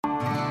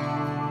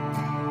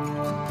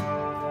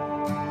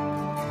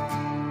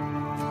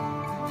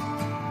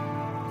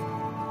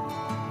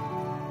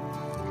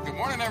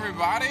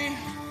everybody.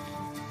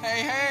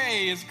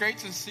 Hey, it's great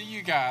to see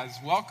you guys.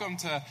 Welcome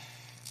to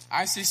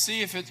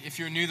ICC. If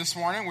you're new this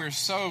morning, we're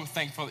so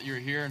thankful that you're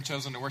here and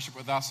chosen to worship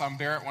with us. I'm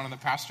Barrett, one of the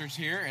pastors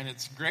here, and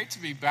it's great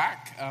to be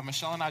back.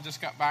 Michelle and I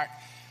just got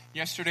back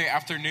yesterday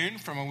afternoon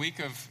from a week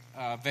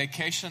of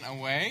vacation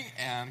away,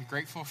 and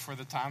grateful for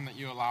the time that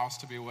you allow us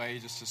to be away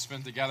just to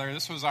spend together.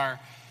 This was our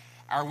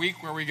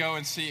week where we go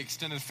and see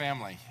extended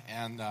family,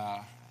 and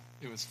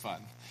it was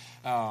fun.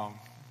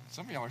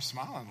 Some of y'all are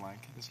smiling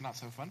like it's not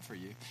so fun for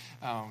you.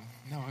 No,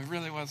 it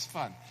really was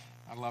fun.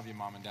 I love you,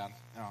 Mom and Dad.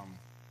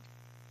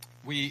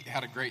 We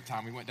had a great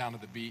time. We went down to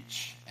the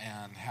beach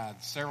and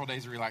had several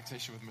days of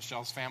relaxation with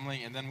Michelle's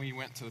family, and then we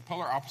went to the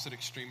polar opposite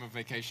extreme of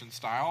vacation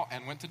style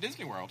and went to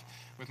Disney World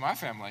with my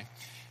family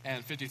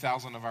and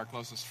 50,000 of our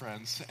closest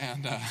friends,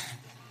 and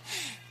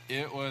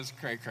it was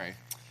cray-cray.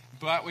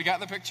 But we got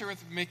the picture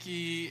with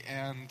Mickey,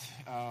 and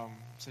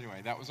so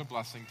anyway, that was a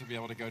blessing to be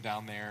able to go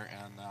down there.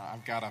 And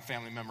I've got a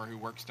family member who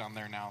works down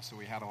there now, so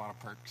we had a lot of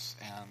perks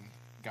and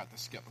got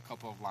to skip a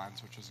couple of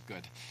lines, which was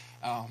good.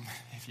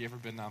 If you've ever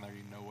been down there,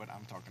 you know what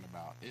I'm talking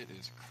about. It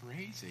is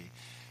crazy.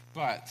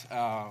 But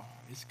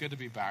it's good to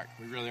be back.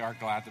 We really are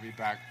glad to be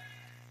back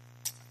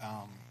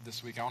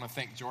this week. I want to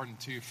thank Jordan,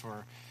 too,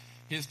 for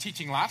his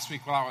teaching last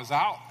week while I was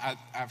out.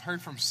 I've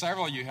heard from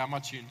several of you how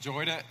much you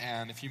enjoyed it.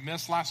 And if you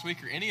missed last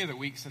week or any of the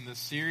weeks in this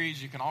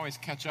series, you can always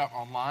catch up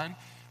online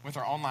with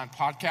our online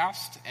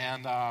podcast.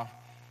 And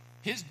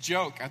his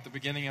joke at the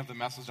beginning of the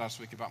message last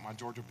week about my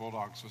Georgia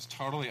Bulldogs was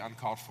totally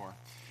uncalled for.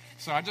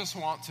 So I just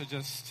want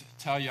to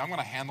tell you, I'm going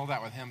to handle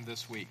that with him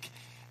this week.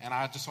 And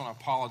I just want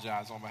to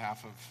apologize on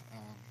behalf of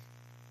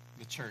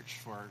the church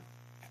for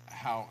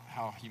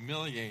how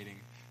humiliating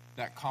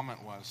that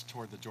comment was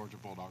toward the Georgia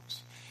Bulldogs.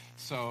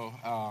 So,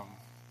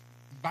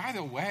 by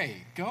the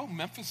way, go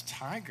Memphis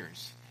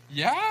Tigers.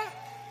 Yeah?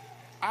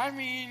 I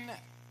mean,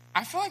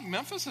 I feel like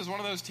Memphis is one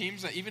of those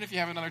teams that even if you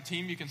have another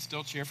team, you can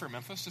still cheer for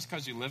Memphis just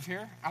because you live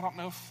here. I don't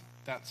know if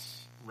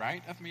that's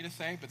right of me to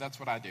say, but that's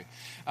what I do.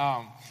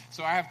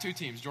 So I have two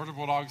teams, Georgia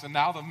Bulldogs and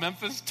now the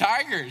Memphis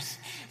Tigers.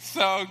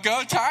 So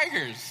go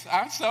Tigers.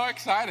 I'm so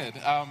excited.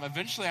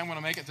 Eventually I'm going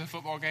to make it to a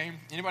football game.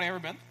 Anybody ever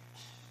been?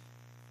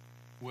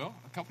 Will?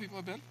 A couple people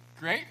have been?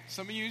 Great.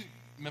 Some of you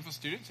Memphis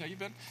students, how you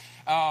been?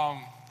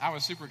 I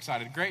was super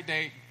excited. Great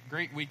day,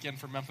 great weekend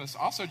for Memphis.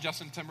 Also,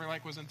 Justin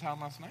Timberlake was in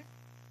town last night.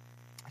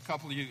 A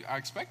couple of you, I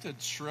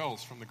expected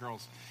shrills from the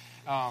girls.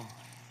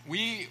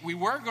 We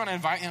were going to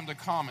invite him to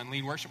come and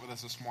lead worship with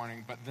us this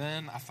morning, but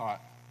then I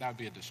thought that would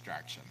be a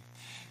distraction.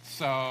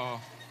 So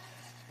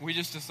we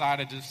just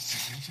decided to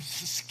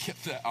skip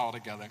that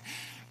altogether.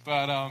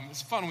 But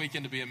it's a fun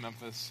weekend to be in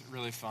Memphis,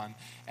 really fun.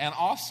 And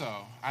also,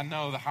 I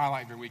know the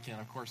highlight of your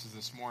weekend, of course, is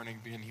this morning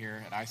being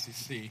here at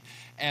ICC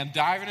and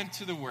diving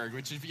into the Word,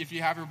 which if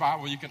you have your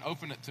Bible, you can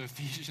open it to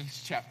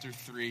Ephesians chapter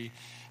 3.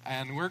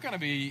 And we're going to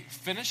be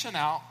finishing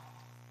out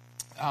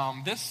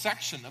this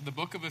section of the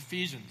book of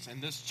Ephesians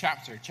in this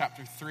chapter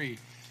 3,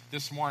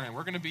 this morning.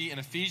 We're going to be in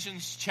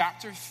Ephesians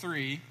chapter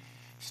 3,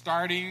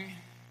 starting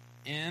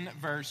in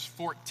verse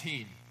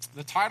 14.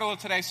 The title of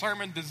today's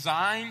sermon,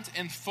 Designed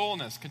in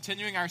Fullness,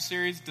 continuing our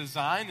series,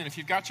 Designed. And if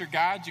you've got your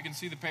guides, you can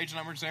see the page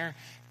numbers there,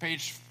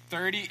 page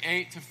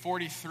 38 to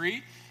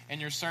 43 in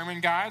your sermon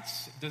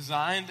guides,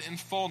 Designed in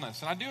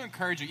Fullness. And I do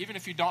encourage you, even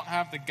if you don't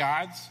have the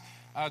guides,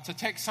 to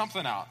take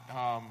something out.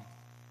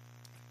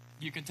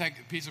 You can take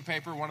a piece of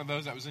paper, one of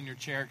those that was in your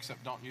chair,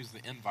 except don't use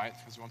the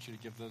invites because we want you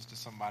to give those to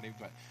somebody.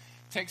 But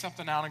take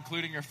something out,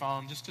 including your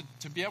phone, just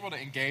to be able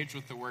to engage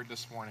with the Word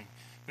this morning.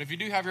 But if you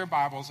do have your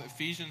Bibles,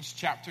 Ephesians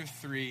chapter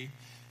 3,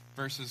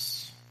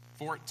 verses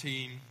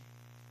 14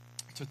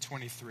 to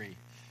 23.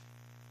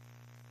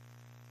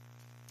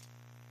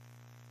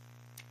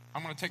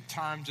 I'm going to take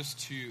time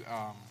just to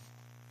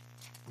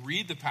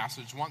read the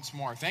passage once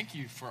more. Thank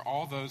you for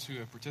all those who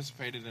have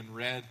participated and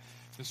read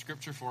the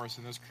scripture for us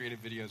in those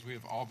creative videos. We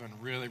have all been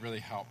really, really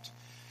helped.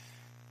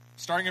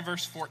 Starting in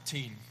verse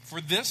 14. For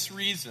this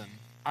reason,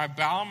 I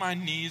bow my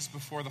knees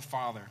before the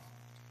Father,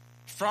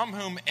 from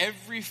whom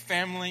every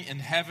family in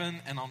heaven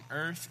and on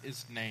earth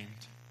is named,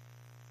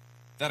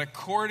 that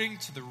according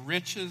to the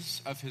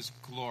riches of his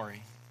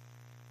glory,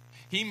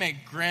 he may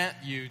grant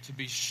you to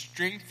be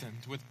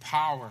strengthened with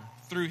power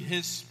through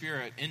his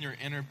Spirit in your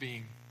inner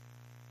being,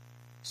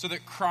 so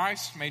that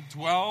Christ may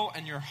dwell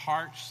in your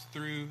hearts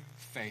through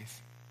faith,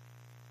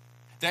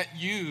 that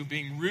you,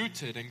 being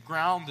rooted and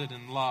grounded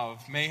in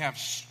love, may have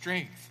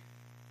strength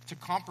to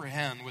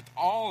comprehend with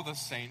all the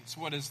saints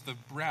what is the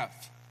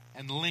breadth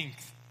and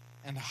length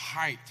and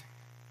height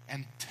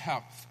and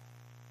depth,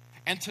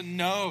 and to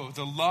know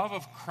the love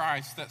of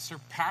Christ that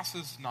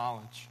surpasses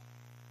knowledge,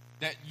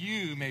 that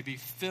you may be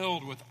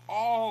filled with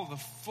all the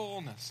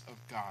fullness of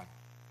God.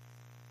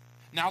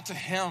 Now to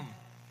him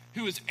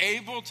who is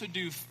able to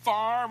do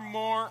far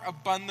more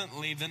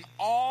abundantly than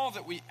all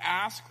that we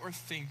ask or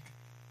think,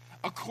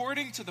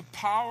 according to the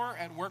power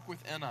at work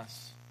within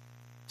us,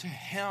 to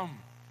him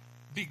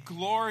be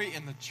glory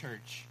in the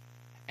church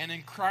and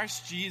in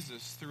Christ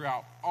Jesus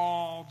throughout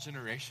all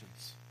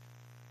generations,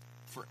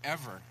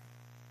 forever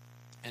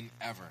and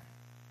ever.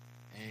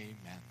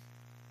 Amen.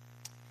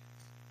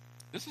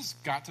 This has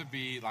got to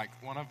be like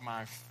one of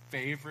my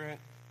favorite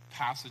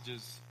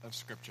passages of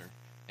Scripture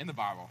in the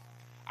Bible.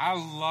 I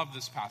love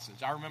this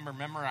passage. I remember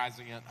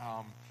memorizing it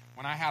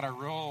when I had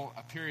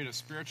a period of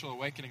spiritual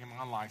awakening in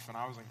my life when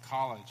I was in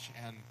college,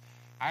 and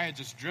I had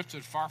just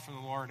drifted far from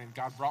the Lord, and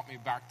God brought me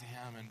back to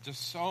Him, and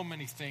just so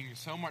many things,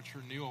 so much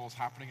renewal was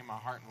happening in my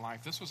heart and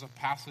life. This was a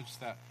passage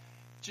that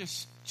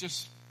just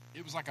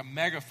it was like a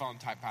megaphone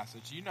type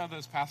passage. You know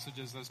those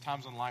passages, those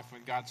times in life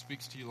when God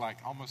speaks to you like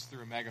almost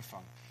through a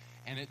megaphone,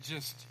 and it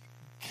just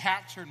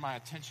captured my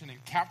attention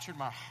and captured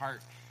my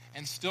heart,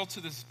 and still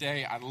to this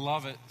day, I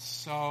love it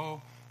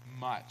so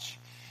much.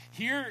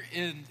 Here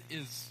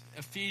is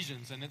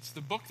Ephesians, and it's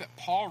the book that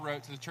Paul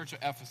wrote to the church of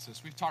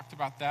Ephesus. We've talked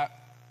about that.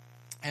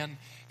 And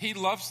he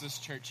loves this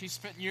church. He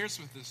spent years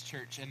with this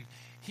church. And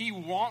he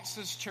wants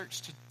this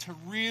church to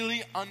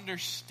really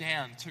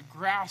understand, to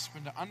grasp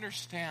and to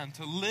understand,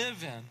 to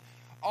live in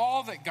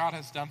all that God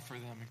has done for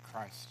them in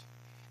Christ.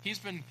 He's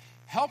been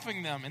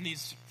helping them in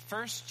these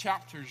first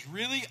chapters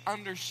really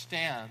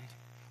understand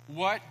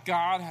what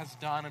God has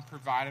done and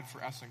provided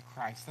for us in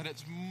Christ. That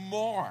it's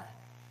more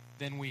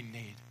than we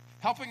need.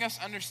 Helping us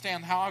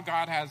understand how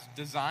God has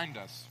designed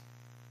us.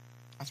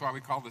 That's why we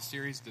call the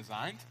series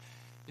Designed.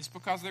 It's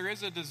because there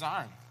is a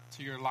design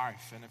to your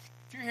life. And if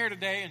you're here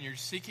today and you're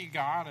seeking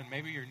God, and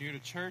maybe you're new to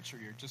church, or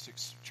you're just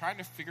trying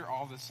to figure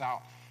all this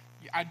out,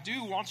 I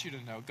do want you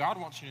to know, God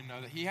wants you to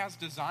know that He has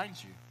designed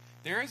you.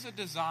 There is a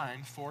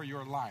design for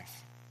your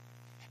life.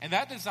 And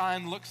that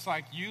design looks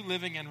like you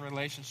living in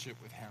relationship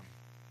with Him.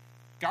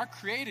 God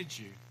created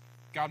you.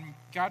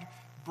 God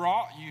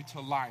brought you to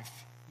life.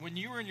 When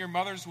you were in your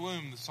mother's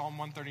womb, the Psalm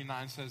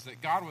 139 says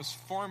that God was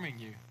forming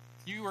you.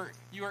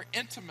 You are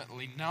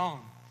intimately known.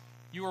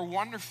 You are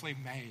wonderfully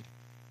made.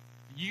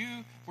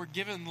 You were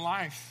given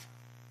life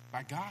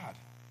by God.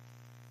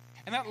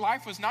 And that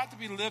life was not to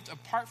be lived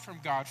apart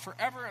from God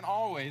forever and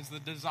always. The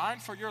design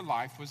for your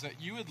life was that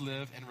you would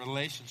live in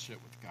relationship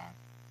with God.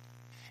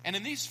 And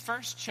in these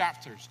first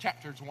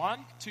chapters 1,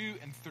 2,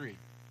 and 3,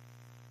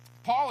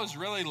 Paul is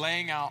really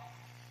laying out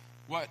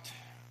what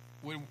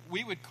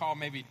we would call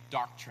maybe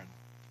doctrine,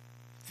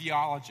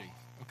 theology,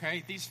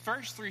 okay? These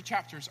first 3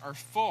 chapters are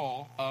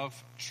full of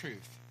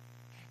truth.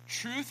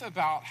 Truth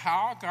about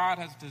how God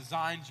has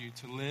designed you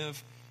to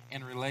live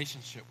in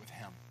relationship with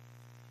Him.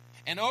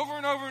 And over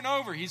and over and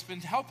over, He's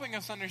been helping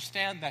us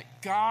understand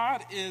that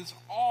God is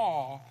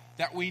all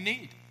that we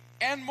need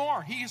and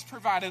more. He has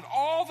provided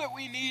all that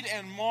we need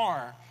and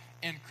more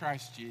in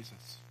Christ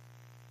Jesus.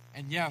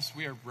 And yes,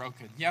 we are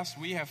broken. Yes,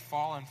 we have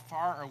fallen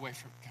far away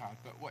from God.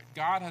 But what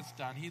God has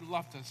done, He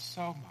loved us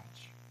so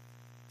much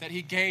that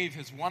He gave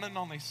His one and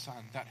only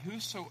Son, that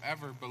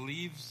whosoever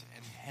believes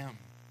in Him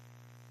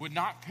would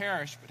not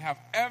perish, but have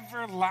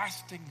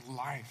everlasting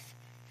life.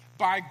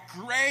 By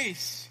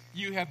grace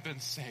you have been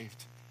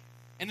saved.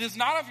 And it is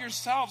not of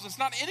yourselves. It's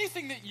not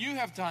anything that you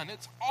have done.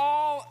 It's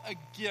all a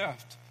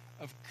gift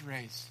of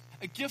grace.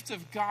 A gift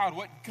of God,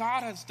 what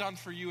God has done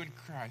for you in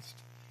Christ.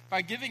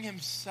 By giving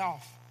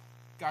Himself,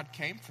 God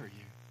came for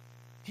you.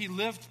 He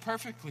lived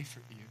perfectly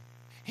for you.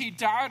 He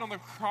died on the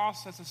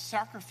cross as a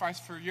sacrifice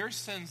for your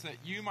sins that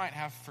you might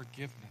have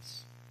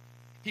forgiveness.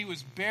 He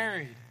was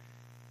buried,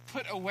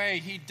 put away.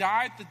 He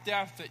died the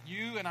death that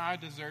you and I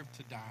deserve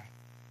to die.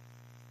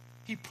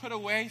 He put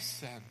away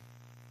sin.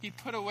 He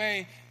put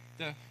away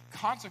the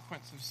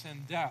consequence of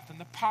sin, death, and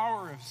the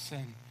power of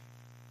sin,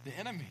 the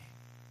enemy.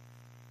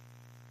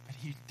 But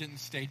He didn't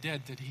stay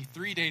dead, did He?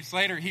 3 days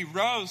later, He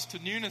rose to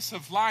newness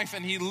of life,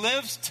 and He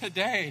lives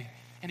today,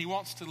 and He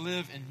wants to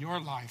live in your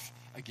life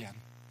again.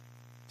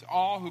 To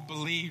all who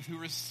believe, who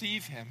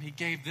receive Him, He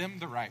gave them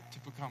the right to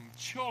become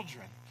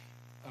children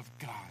of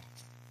God.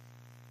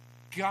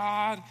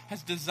 God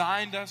has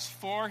designed us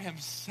for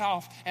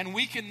Himself, and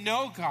we can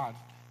know God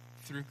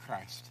through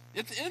Christ.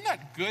 Isn't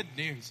that good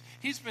news?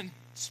 He's been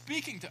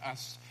speaking to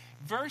us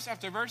verse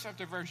after verse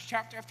after verse,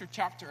 chapter after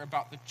chapter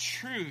about the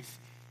truth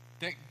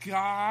that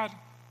God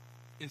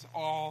is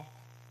all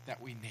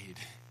that we need.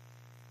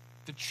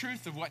 The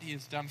truth of what He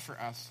has done for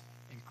us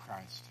in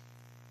Christ.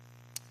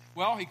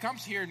 Well, he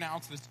comes here now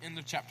to the end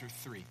of chapter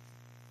 3.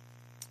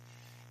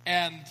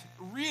 And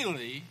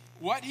really,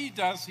 what he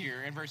does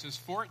here in verses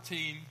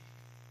 14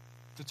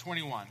 to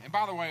 21. And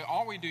by the way,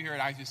 all we do here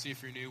at ICC,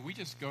 if you're new, we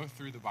just go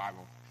through the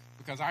Bible.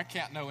 Because I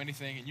can't know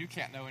anything and you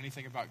can't know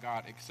anything about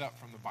God except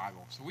from the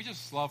Bible. So we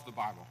just love the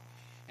Bible.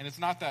 And it's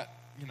not that,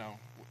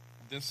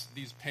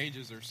 these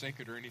pages are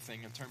sacred or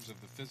anything in terms of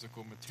the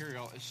physical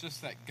material. It's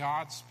just that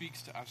God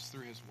speaks to us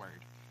through His Word.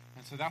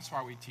 And so that's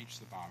why we teach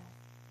the Bible.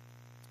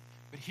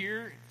 But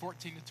here,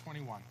 14 to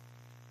 21,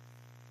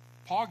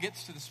 Paul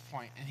gets to this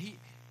point and he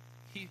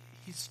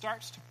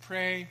starts to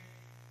pray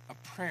a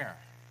prayer.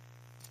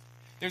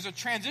 There's a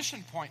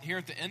transition point here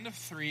at the end of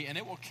 3, and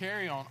it will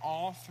carry on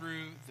all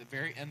through the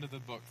very end of the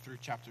book, through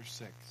chapter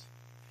 6,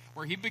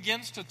 where he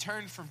begins to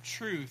turn from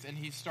truth and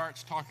he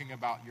starts talking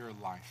about your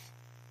life.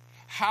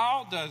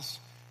 How does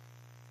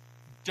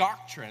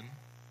doctrine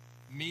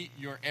meet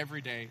your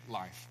everyday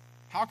life?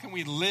 How can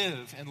we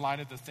live in light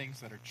of the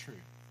things that are true?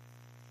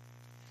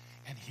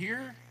 And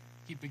here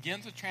he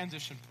begins a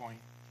transition point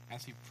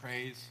as he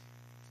prays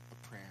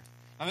a prayer.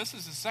 Now, this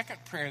is the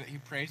second prayer that he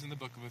prays in the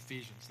book of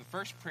Ephesians. The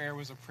first prayer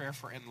was a prayer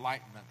for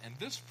enlightenment, and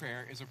this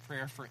prayer is a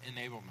prayer for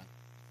enablement.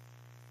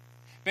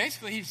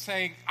 Basically, he's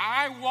saying,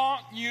 I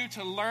want you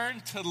to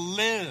learn to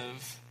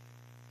live,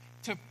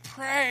 to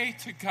pray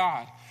to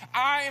God.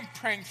 I am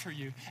praying for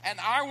you, and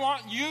I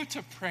want you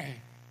to pray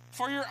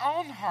for your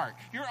own heart,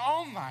 your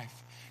own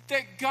life,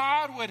 that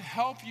God would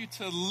help you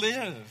to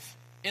live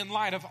in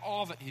light of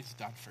all that he's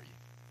done for you.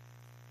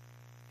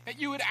 That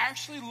you would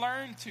actually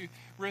learn to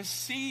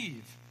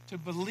receive, to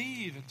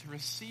believe, and to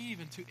receive,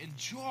 and to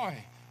enjoy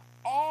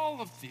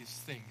all of these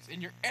things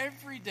in your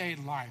everyday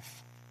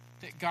life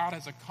that God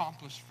has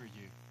accomplished for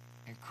you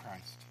in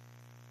Christ.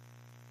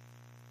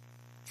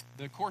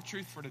 The core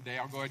truth for today,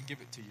 I'll go ahead and give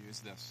it to you,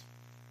 is this.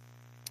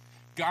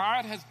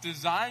 God has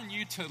designed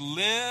you to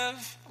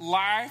live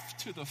life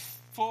to the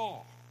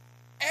full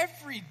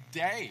every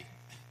day.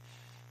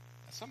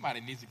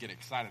 Somebody needs to get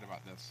excited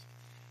about this.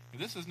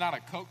 This is not a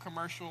Coke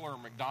commercial or a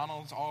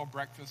McDonald's all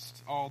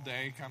breakfast all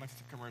day kind of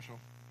commercial.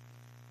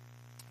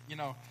 You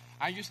know,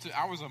 I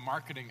was a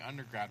marketing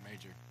undergrad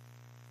major.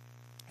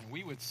 And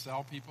we would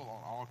sell people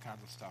on all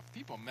kinds of stuff.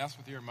 People mess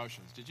with your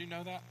emotions. Did you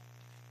know that?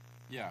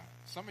 Yeah.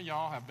 Some of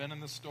y'all have been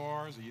in the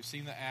stores or you've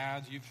seen the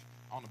ads.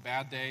 On the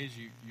bad days,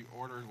 you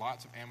order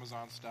lots of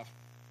Amazon stuff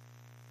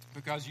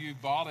because you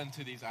bought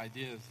into these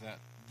ideas that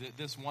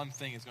this one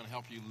thing is going to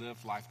help you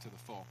live life to the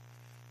full.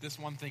 This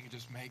one thing can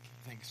just make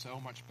things so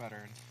much better.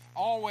 And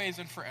always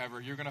and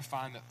forever, you're going to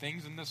find that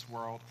things in this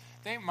world,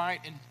 they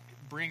might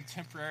bring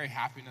temporary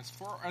happiness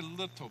for a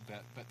little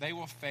bit, but they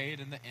will fade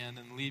in the end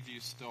and leave you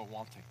still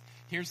wanting.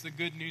 Here's the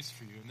good news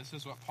for you, and this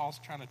is what Paul's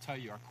trying to tell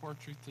you, our core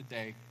truth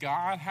today.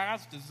 God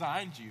has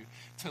designed you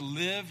to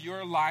live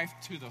your life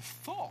to the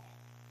full.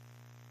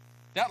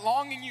 That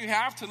longing you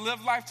have to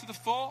live life to the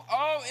full,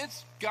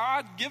 it's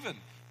God-given.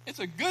 It's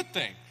a good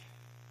thing.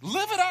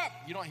 Live it up.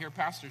 You don't hear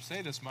pastors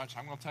say this much.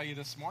 I'm going to tell you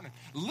this morning.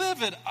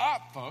 Live it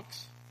up,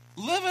 folks.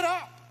 Live it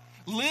up.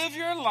 Live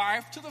your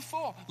life to the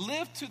full.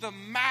 Live to the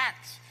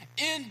max.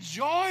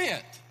 Enjoy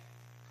it.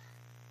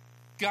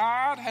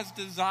 God has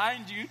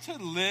designed you to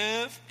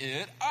live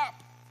it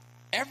up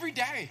every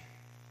day.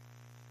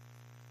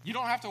 You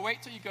don't have to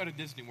wait till you go to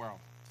Disney World.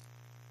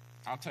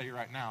 I'll tell you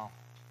right now,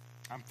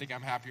 I think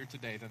I'm happier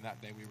today than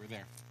that day we were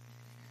there.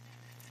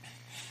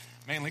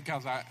 Mainly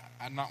because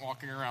I'm not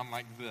walking around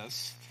like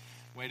this,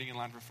 waiting in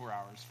line for 4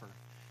 hours for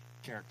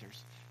characters.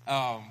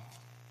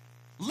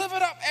 Live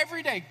it up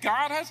every day.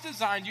 God has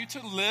designed you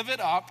to live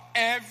it up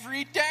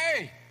every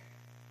day.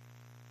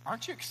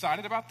 Aren't you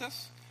excited about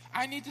this?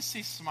 I need to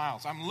see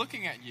smiles. I'm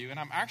looking at you, and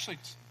I'm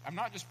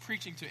not just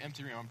preaching to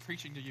empty room. I'm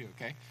preaching to you,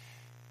 okay?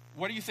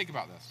 What do you think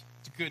about this?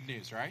 It's good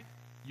news, right?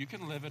 You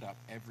can live it up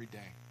every day.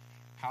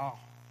 How?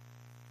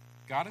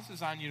 God has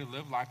designed you to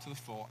live life to the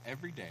full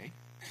every day,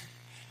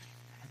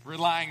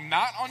 relying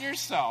not on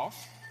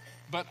yourself,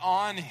 but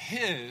on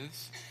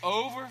his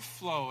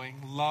overflowing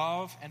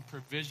love and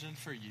provision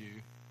for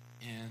you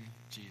in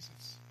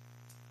Jesus.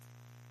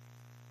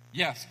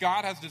 Yes,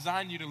 God has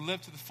designed you to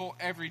live to the full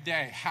every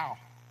day. How?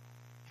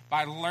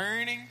 By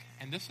learning,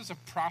 and this is a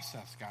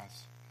process,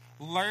 guys,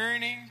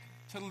 learning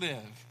to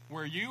live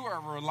where you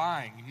are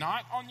relying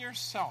not on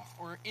yourself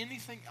or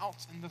anything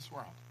else in this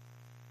world,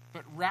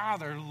 but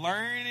rather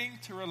learning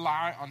to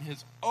rely on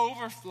his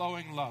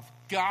overflowing love,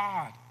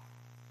 God,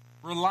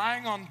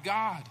 relying on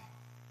God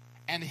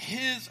and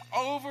his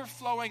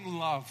overflowing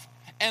love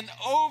and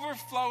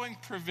overflowing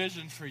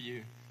provision for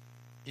you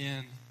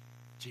in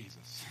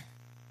Jesus.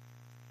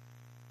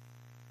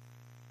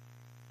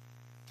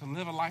 To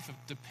live a life of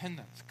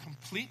dependence,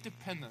 complete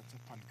dependence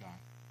upon God.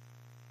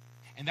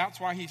 And that's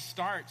why he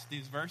starts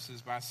these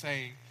verses by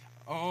saying,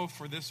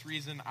 for this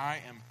reason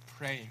I am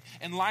praying.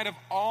 In light of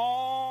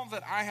all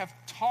that I have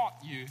taught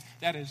you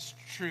that is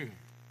true.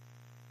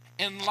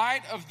 In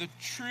light of the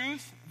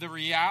truth, the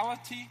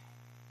reality,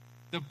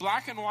 the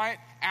black and white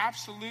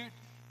absolute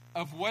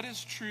of what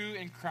is true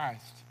in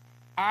Christ,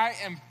 I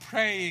am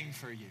praying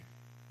for you.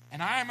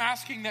 And I am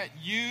asking that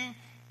you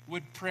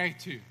would pray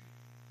too.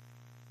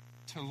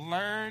 To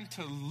learn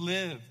to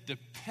live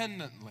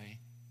dependently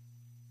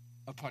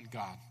upon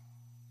God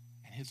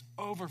and his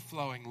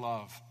overflowing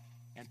love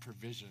and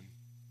provision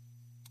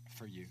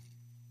for you.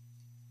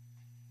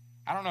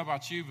 I don't know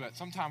about you, but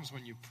sometimes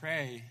when you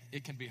pray,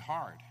 it can be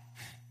hard.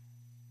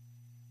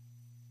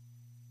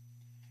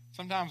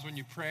 Sometimes when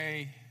you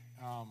pray,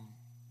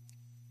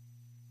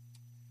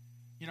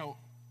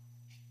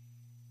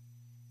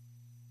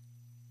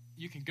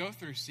 you can go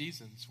through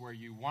seasons where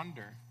you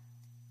wonder,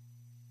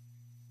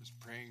 does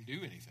praying do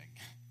anything?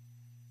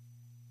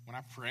 When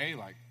I pray,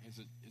 is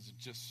it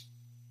just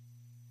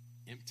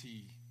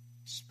empty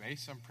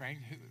space I'm praying?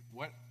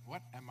 What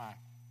am I?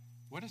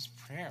 What is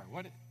prayer?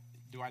 What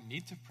do I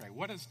need to pray?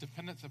 What does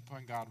dependence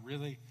upon God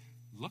really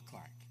look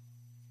like?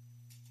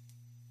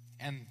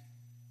 And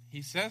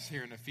he says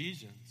here in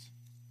Ephesians,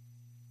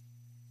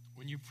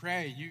 when you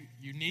pray,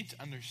 you need to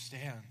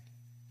understand,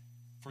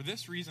 for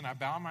this reason I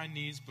bow my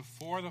knees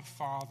before the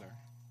Father,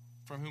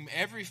 from whom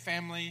every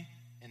family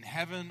in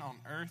heaven, on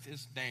earth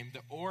is named,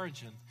 the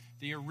origin,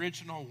 the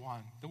original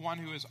one, the one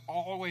who has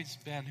always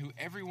been, who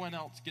everyone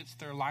else gets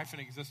their life and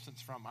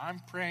existence from. I'm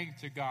praying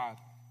to God.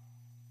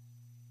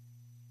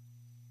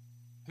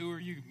 Who are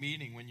you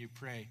meeting when you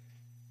pray?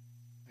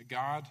 A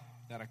God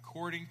that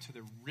according to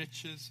the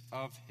riches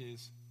of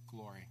his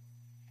glory.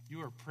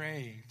 You are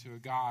praying to a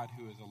God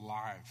who is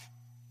alive.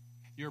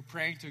 You are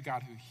praying to a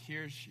God who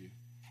hears you.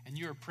 And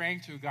you are praying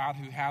to a God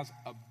who has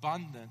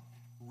abundant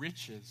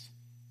riches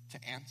to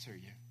answer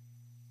you.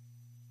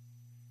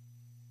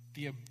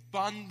 The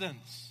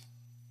abundance,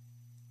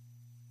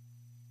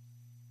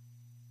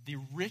 the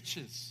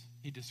riches,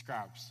 he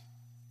describes,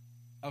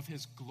 of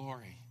his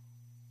glory.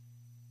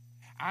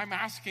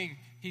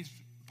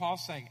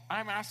 Paul's saying,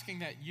 I'm asking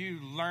that you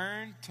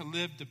learn to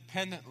live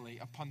dependently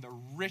upon the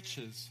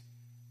riches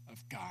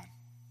of God.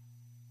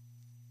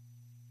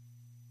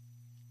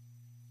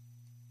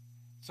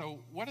 So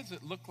what does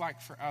it look like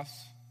for us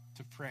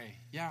to pray?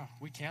 Yeah,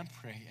 we can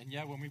pray. And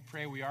yeah, when we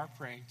pray, we are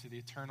praying to the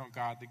eternal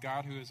God, the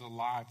God who is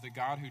alive, the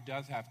God who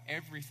does have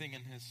everything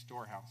in his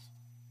storehouse.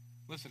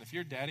 Listen, if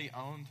your daddy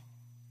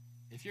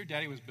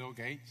was Bill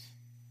Gates,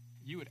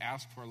 you would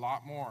ask for a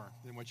lot more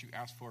than what you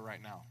ask for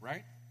right now,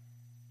 right?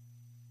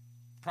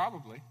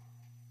 Probably.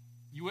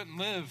 You wouldn't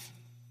live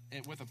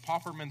with a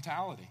pauper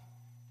mentality.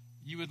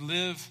 You would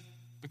live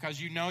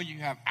because you know you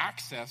have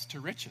access to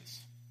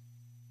riches.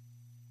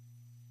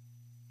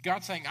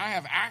 God's saying, I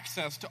have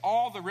access to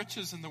all the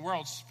riches in the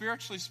world,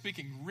 spiritually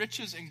speaking,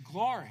 riches and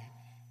glory.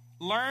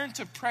 Learn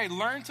to pray.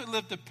 Learn to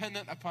live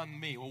dependent upon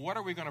me. Well, what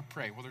are we going to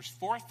pray? Well, there's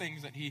 4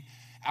 things that he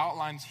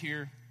outlines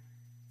here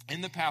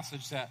in the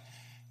passage that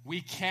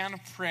we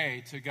can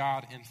pray to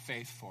God in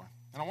faith for.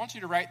 And I want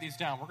you to write these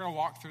down. We're going to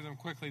walk through them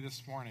quickly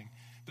this morning.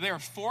 But there are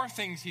 4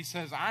 things he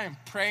says, I am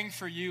praying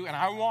for you, and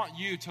I want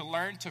you to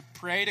learn to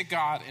pray to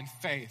God in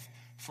faith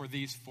for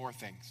these 4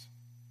 things.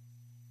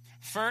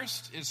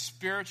 First is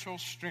spiritual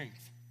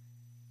strength.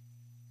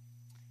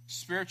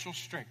 Spiritual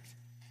strength.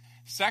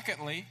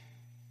 Secondly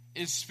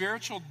is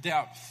spiritual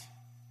depth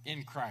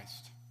in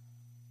Christ.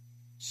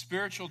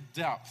 Spiritual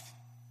depth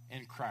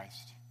in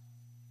Christ.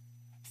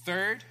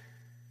 Third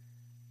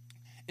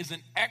is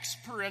an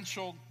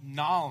experiential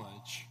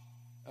knowledge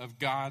of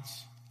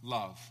God's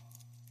love.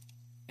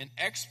 An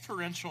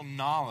experiential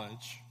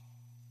knowledge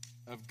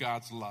of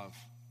God's love.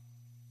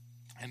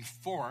 And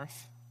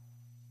fourth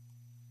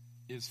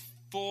is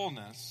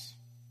fullness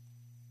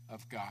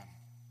of God.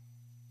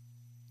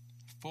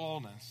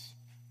 Fullness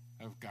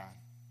of God.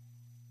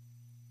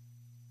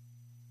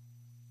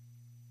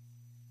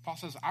 Paul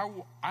says,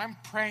 I'm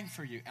praying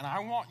for you, and I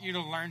want you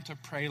to learn to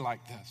pray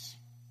like this.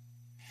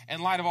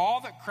 In light of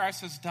all that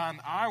Christ has done,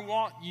 I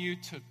want you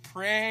to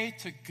pray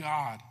to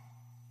God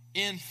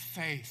in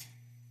faith,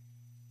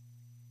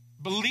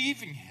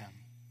 believing him.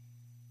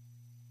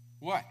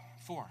 What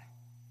for?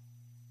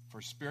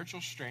 For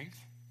spiritual strength,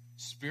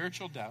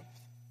 spiritual depth,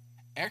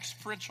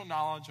 experiential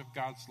knowledge of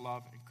God's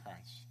love in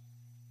Christ,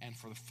 and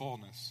for the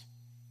fullness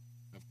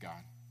of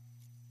God.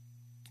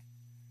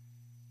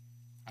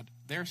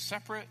 They're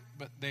separate,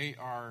 but they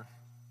are,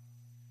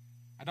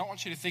 I don't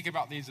want you to think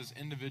about these as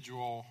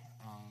individual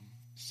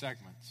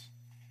segments.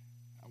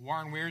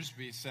 Warren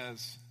Wiersbe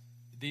says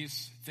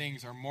these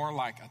things are more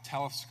like a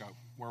telescope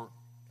where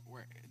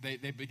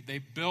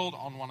they build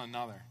on one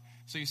another.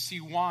 So you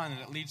see one,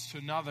 and it leads to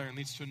another, and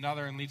leads to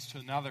another, and leads to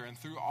another. And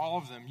through all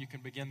of them, you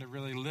can begin to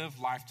really live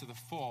life to the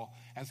full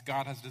as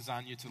God has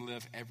designed you to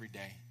live every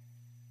day.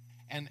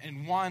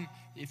 And one,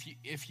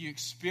 if you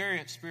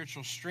experience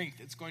spiritual strength,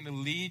 it's going to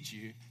lead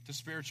you to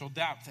spiritual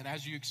depth. And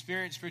as you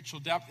experience spiritual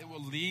depth, it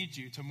will lead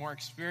you to more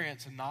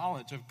experience and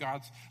knowledge of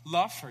God's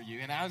love for you.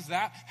 And as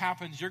that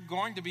happens, you're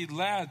going to be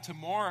led to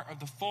more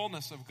of the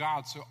fullness of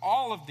God. So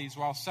all of these,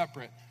 while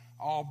separate,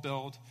 all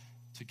build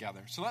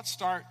together. So let's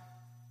start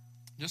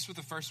just with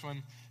the first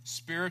one,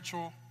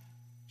 spiritual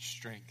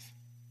strength.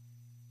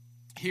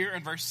 Here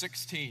in verse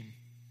 16,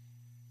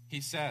 he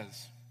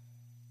says,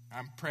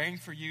 I'm praying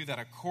for you that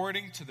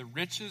according to the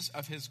riches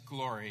of his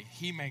glory,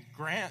 he may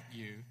grant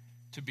you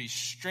to be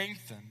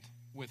strengthened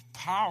with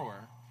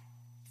power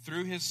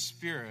through his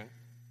Spirit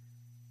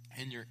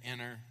in your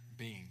inner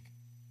being.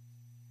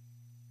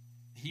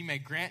 He may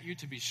grant you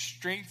to be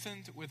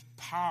strengthened with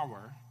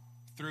power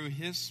through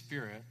his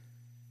Spirit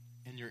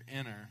in your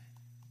inner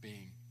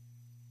being.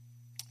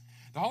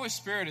 The Holy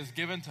Spirit is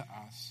given to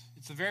us.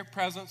 It's the very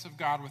presence of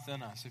God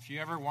within us. If you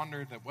ever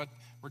wondered that what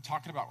we're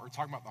talking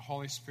about the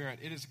Holy Spirit.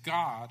 It is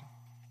God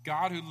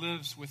who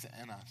lives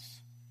within us.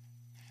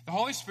 The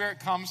Holy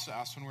Spirit comes to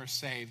us when we're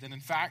saved. And in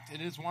fact,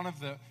 it is one of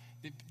the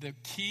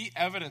key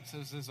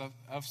evidences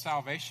of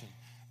salvation.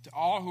 To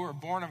all who are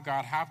born of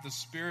God have the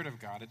Spirit of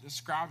God. It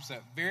describes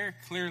that very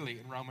clearly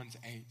in Romans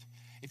 8.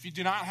 If you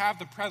do not have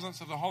the presence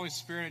of the Holy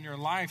Spirit in your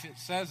life, it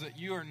says that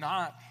you are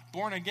not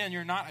born again.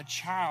 You're not a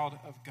child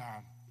of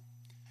God.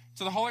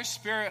 So the Holy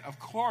Spirit, of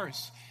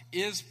course,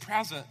 is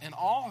present in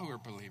all who are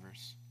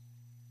believers.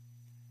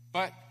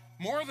 But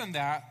more than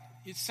that,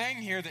 he's saying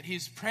here that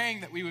he's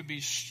praying that we would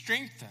be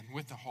strengthened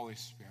with the Holy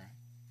Spirit.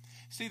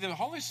 See, the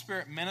Holy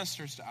Spirit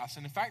ministers to us.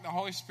 And in fact, the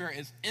Holy Spirit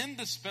is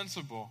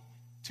indispensable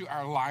to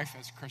our life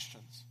as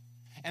Christians.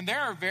 And there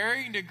are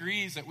varying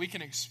degrees that we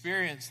can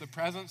experience the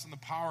presence and the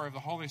power of the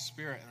Holy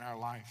Spirit in our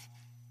life.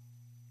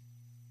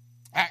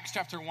 Acts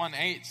chapter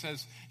 1:8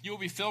 says, you will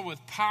be filled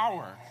with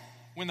power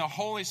when the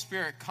Holy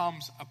Spirit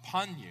comes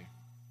upon you.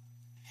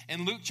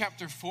 In Luke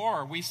chapter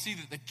 4, we see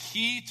that the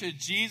key to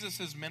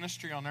Jesus'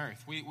 ministry on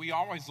earth, we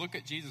always look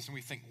at Jesus and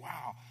we think,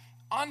 wow,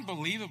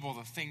 unbelievable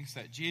the things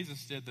that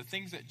Jesus did, the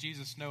things that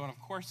Jesus knew, and of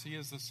course he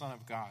is the Son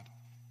of God.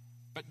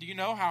 But do you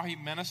know how he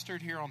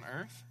ministered here on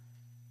earth?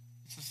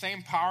 It's the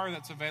same power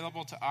that's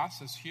available to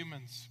us as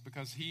humans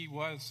because he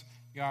was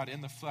God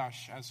in the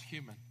flesh as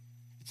human.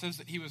 It says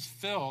that he was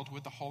filled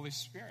with the Holy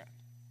Spirit.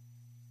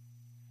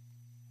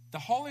 The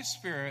Holy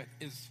Spirit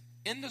is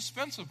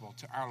indispensable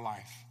to our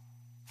life.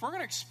 If we're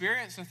going to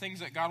experience the things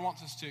that God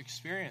wants us to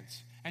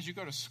experience as you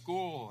go to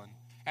school and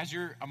as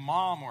you're a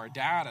mom or a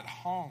dad at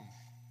home,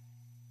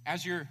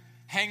 as you're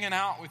hanging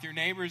out with your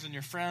neighbors and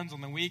your friends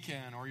on the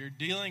weekend, or you're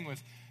dealing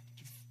with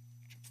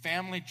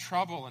family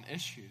trouble and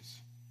issues,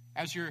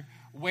 as you're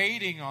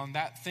waiting on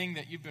that thing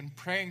that you've been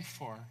praying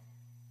for,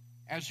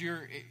 as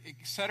you're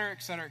et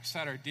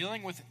cetera,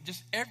 dealing with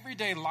just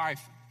everyday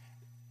life,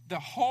 the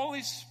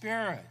Holy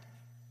Spirit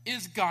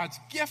is God's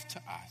gift to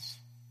us,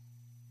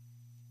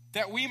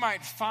 that we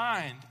might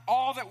find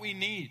all that we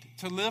need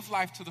to live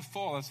life to the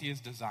full as he has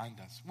designed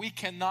us. We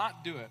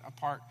cannot do it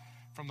apart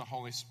from the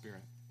Holy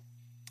Spirit.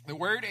 The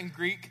word in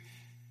Greek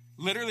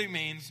literally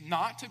means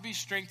not to be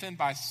strengthened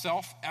by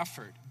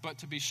self-effort, but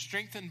to be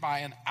strengthened by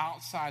an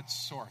outside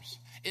source.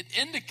 It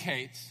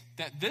indicates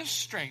that this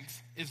strength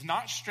is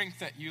not strength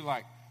that you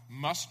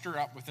muster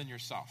up within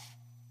yourself,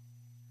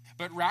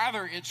 but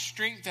rather it's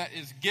strength that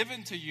is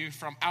given to you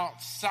from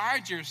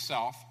outside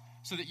yourself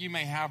so that you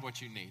may have what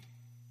you need.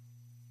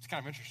 It's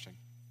kind of interesting.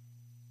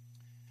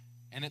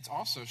 And it's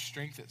also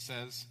strength that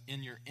says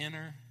in your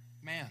inner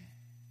man.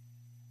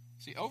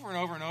 See, over and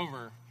over and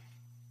over,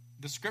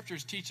 the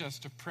scriptures teach us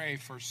to pray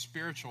for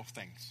spiritual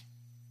things.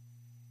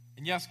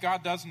 And yes,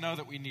 God does know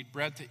that we need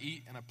bread to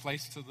eat and a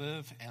place to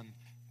live, and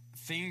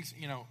things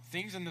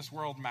in this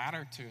world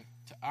matter to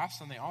us,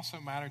 and they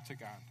also matter to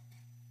God.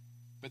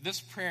 But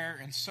this prayer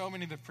and so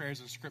many of the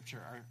prayers in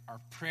scripture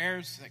are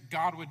prayers that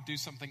God would do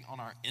something on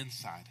our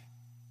inside.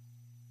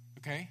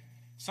 Okay?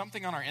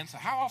 Something on our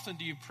inside. How often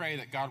do you pray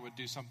that God would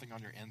do something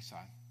on your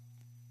inside?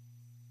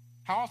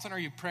 How often are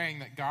you praying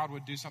that God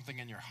would do something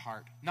in your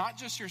heart? Not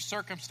just your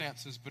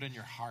circumstances, but in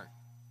your heart.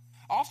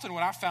 Often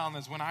what I found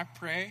is when I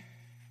pray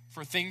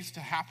for things to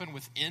happen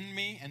within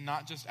me and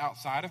not just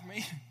outside of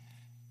me,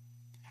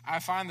 I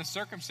find the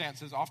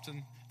circumstances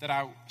often that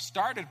I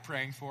started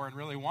praying for and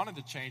really wanted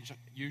to change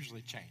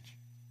usually change.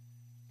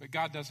 But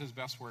God does his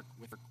best work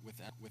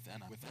within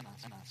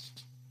us.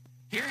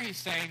 Here he's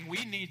saying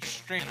we need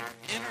strength in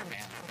our inner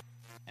man.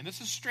 And this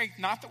is strength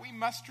not that we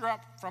muster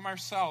up from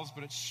ourselves,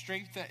 but it's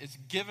strength that is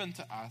given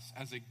to us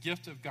as a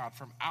gift of God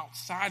from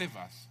outside of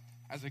us,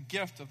 as a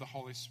gift of the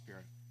Holy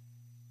Spirit.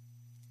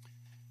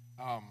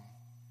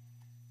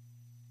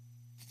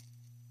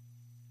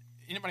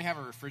 Anybody have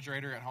a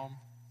refrigerator at home?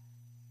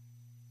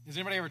 Has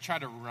anybody ever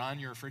tried to run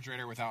your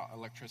refrigerator without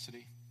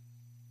electricity?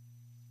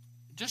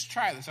 Just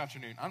try it this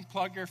afternoon.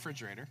 Unplug your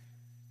refrigerator.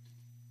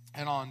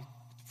 And on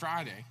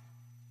Friday,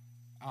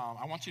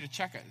 I want you to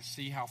check it and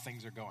see how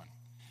things are going.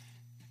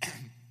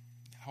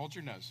 Hold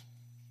your nose.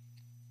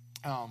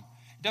 It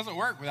doesn't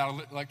work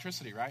without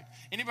electricity, right?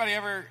 Anybody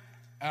ever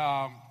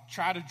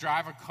try to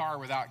drive a car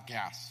without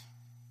gas?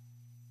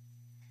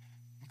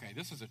 Okay,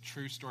 this is a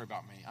true story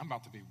about me. I'm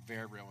about to be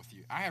very real with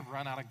you. I have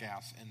run out of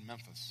gas in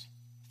Memphis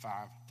 5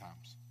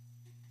 times.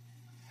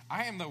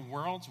 I am the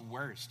world's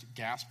worst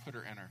gas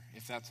putter-inner,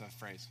 if that's a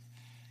phrase.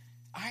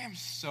 I am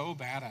so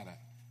bad at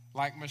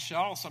it.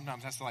 Michelle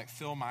sometimes has to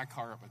fill my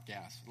car up with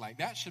gas.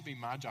 That should be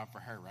my job for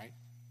her, right?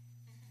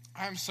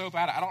 I'm so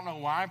bad. I don't know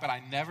why, but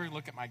I never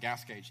look at my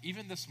gas gauge.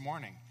 Even this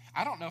morning,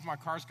 I don't know if my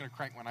car's going to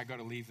crank when I go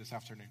to leave this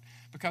afternoon.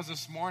 Because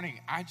this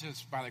morning, I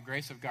just, by the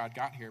grace of God,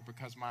 got here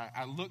because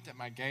I looked at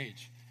my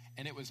gauge,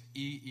 and it was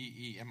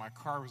EEE, and my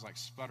car was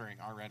sputtering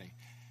already.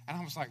 And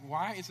I was like,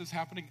 why is this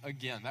happening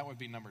again? That would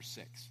be number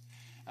 6.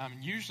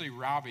 Usually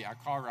Robbie, I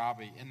call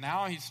Robbie, and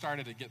now he's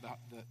started to get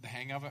the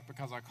hang of it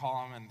because I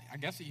call him, and I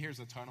guess he hears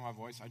the tone of my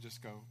voice. I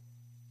just go,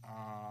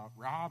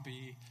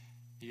 Robbie.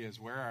 He is,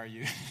 where are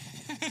you?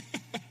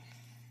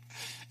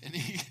 And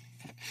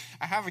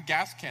I have a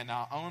gas can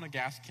now. I own a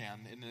gas can,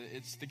 and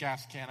it's the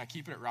gas can. I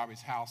keep it at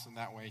Robbie's house, and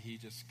that way he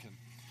just can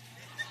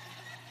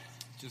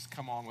just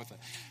come on with it.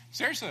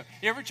 Seriously,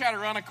 you ever try to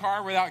run a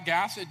car without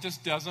gas? It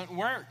just doesn't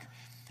work.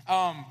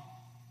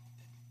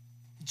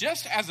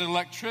 Just as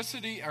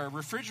electricity or a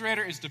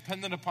refrigerator is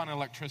dependent upon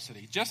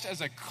electricity, just as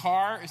a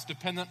car is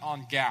dependent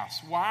on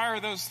gas. Why are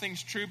those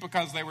things true?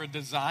 Because they were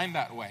designed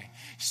that way.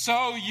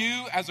 So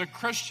you as a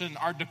Christian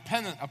are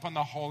dependent upon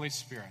the Holy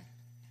Spirit.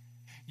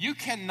 You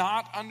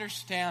cannot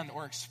understand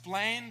or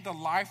explain the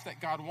life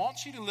that God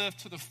wants you to live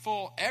to the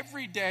full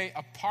every day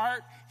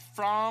apart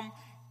from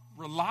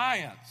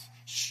reliance,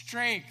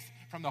 strength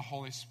from the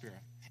Holy Spirit.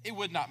 It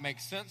would not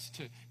make sense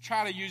to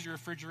try to use your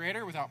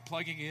refrigerator without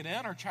plugging it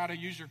in or try to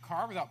use your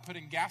car without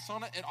putting gas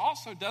on it. It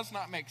also does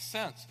not make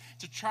sense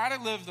to try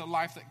to live the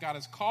life that God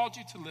has called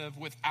you to live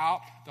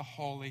without the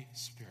Holy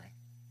Spirit.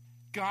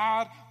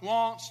 God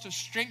wants to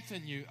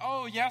strengthen you.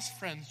 Oh, yes,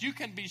 friends, you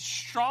can be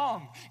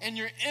strong in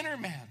your inner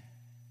man.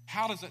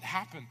 How does it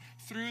happen?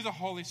 Through the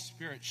Holy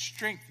Spirit.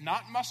 Strength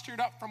not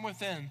mustered up from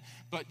within,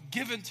 but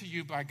given to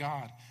you by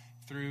God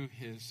through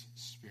his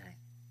Spirit.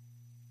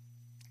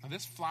 Now,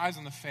 this flies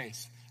in the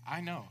face, I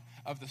know,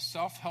 of the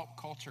self-help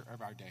culture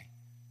of our day.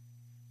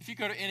 If you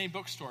go to any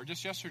bookstore,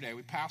 just yesterday,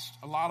 we passed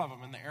a lot of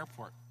them in the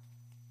airport.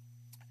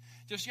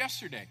 Just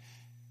yesterday,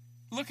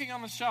 looking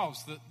on the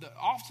shelves,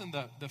 often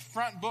the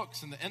front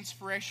books and the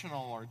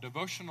inspirational or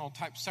devotional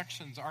type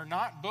sections are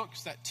not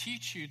books that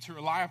teach you to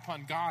rely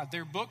upon God.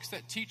 They're books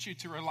that teach you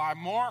to rely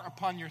more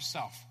upon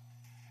yourself.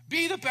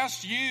 Be the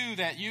best you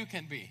that you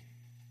can be.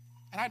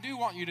 And I do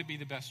want you to be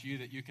the best you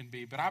that you can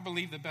be, but I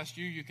believe the best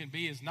you can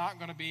be is not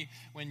going to be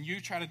when you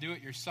try to do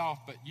it yourself,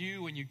 but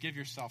you when you give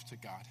yourself to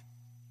God.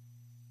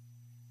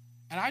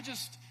 And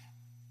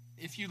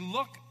if you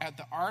look at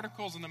the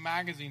articles in the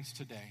magazines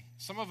today,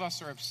 some of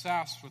us are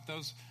obsessed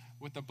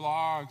with the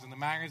blogs and the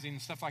magazines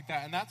and stuff like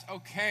that, and that's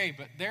okay,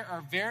 but there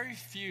are very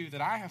few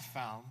that I have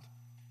found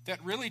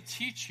that really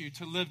teach you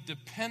to live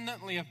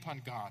dependently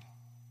upon God.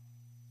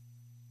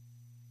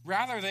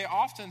 Rather, they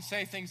often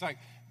say things like,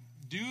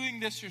 doing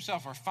this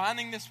yourself or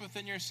finding this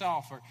within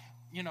yourself or,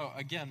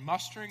 again,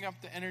 mustering up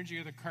the energy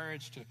or the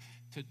courage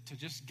to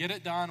just get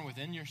it done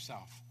within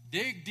yourself.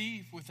 Dig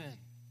deep within.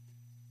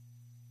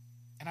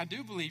 And I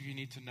do believe you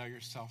need to know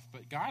yourself,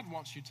 but God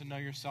wants you to know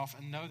yourself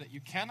and know that you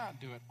cannot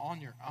do it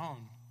on your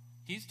own.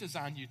 He's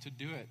designed you to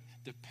do it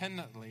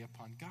dependently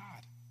upon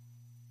God.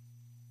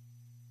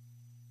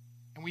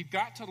 And we've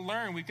got to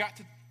learn, we've got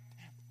to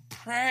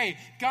pray,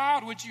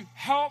 God, would you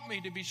help me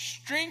to be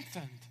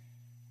strengthened?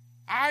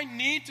 I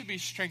need to be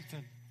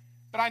strengthened,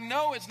 but I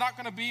know it's not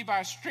going to be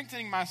by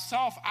strengthening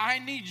myself. I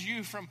need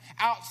you from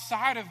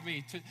outside of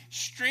me to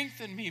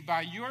strengthen me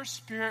by your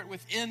Spirit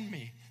within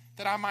me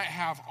that I might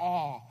have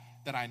all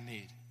that I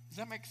need. Does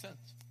that make sense?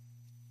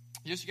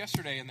 Just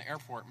yesterday in the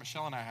airport,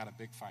 Michelle and I had a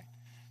big fight.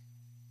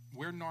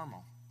 We're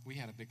normal. We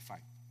had a big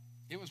fight.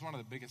 It was one of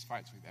the biggest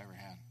fights we've ever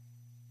had.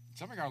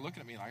 Some of you are looking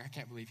at me like, I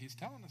can't believe he's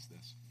telling us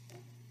this.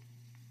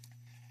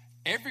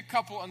 Every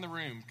couple in the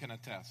room can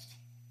attest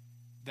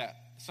that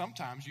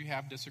sometimes you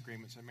have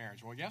disagreements in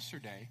marriage. Well,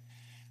 yesterday,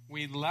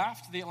 we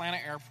left the Atlanta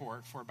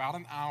airport for about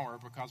an hour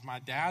because my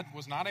dad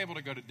was not able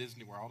to go to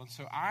Disney World. And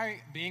so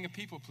I, being a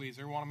people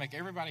pleaser, want to make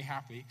everybody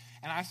happy.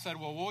 And I said,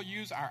 well, we'll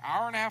use our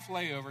hour-and-a-half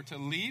layover to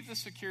leave the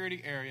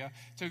security area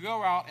to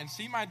go out and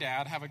see my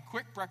dad, have a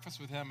quick breakfast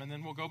with him, and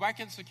then we'll go back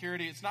in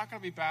security. It's not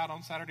going to be bad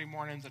on Saturday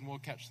mornings, and we'll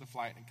catch the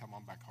flight and come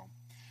on back home.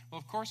 Well,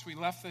 of course, we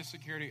left the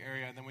security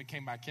area, and then we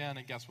came back in,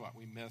 and guess what?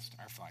 We missed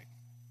our flight.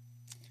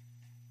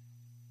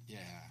 Yeah.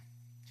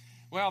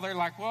 Well, they're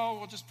like, well,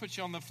 we'll just put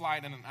you on the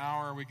flight in an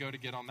hour. We go to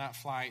get on that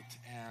flight,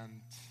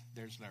 and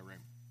there's no room.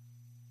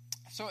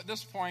 So at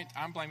this point,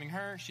 I'm blaming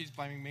her. She's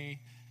blaming me.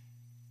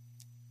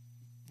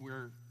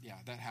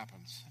 That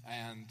happens.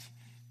 And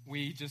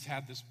we just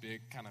had this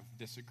big kind of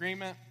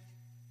disagreement.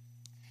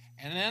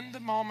 And in the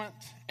moment,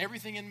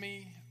 everything in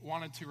me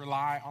wanted to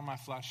rely on my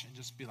flesh and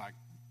just be like,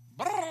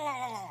 blah, blah,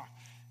 blah, blah.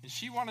 And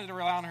she wanted to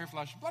rely on her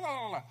flesh, blah,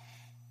 blah, blah,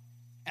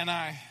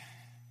 blah.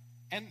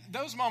 And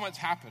those moments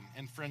happen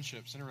in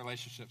friendships and in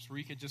relationships where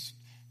you could just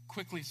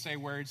quickly say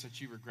words that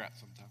you regret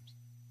sometimes.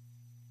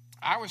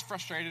 I was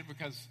frustrated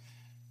because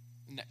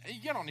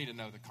you don't need to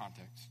know the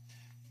context.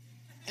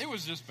 It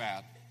was just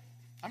bad.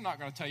 I'm not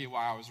going to tell you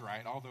why I was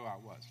right, although I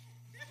was.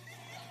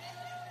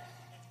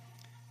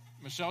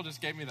 Michelle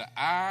just gave me the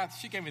eye.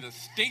 She gave me the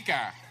stink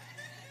eye.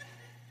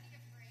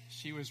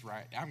 She was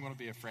right. I'm going to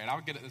be afraid.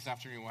 I'll get it this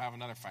afternoon. We'll have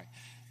another fight.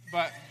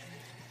 But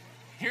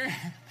here...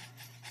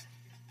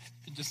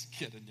 Just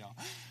kidding, y'all.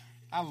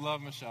 I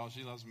love Michelle.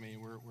 She loves me.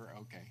 We're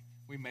okay.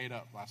 We made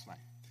up last night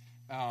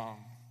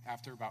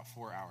after about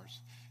 4 hours.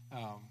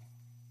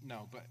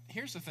 No, but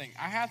here's the thing.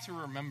 I had to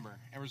remember,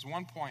 there was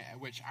one point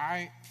at which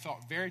I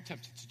felt very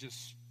tempted to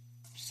just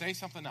say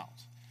something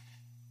else.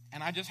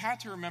 And I just had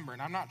to remember,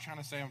 and I'm not trying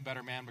to say I'm a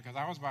better man because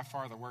I was by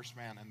far the worst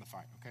man in the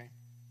fight, okay?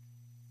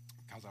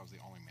 Because I was the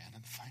only man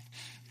in the fight.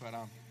 But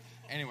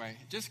anyway,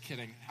 just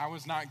kidding. I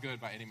was not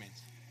good by any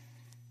means.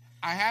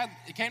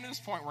 It came to this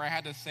point where I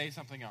had to say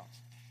something else.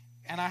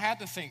 And I had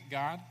to think,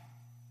 God,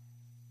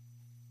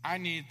 I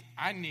need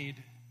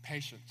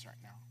patience right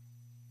now.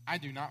 I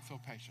do not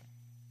feel patient.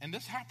 And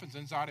this happens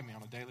inside of me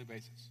on a daily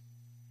basis.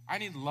 I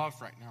need love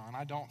right now, and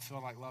I don't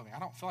feel like loving. I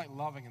don't feel like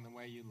loving in the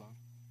way you love.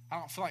 I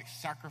don't feel like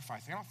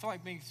sacrificing. I don't feel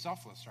like being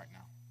selfless right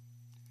now.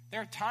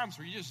 There are times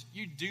where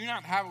you do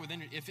not have it within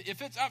you.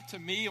 If it's up to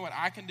me and what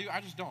I can do, I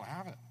just don't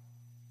have it.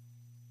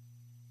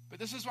 But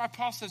this is why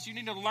Paul says you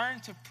need to learn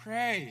to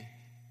pray.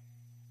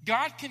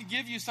 God can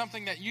give you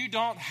something that you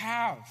don't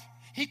have.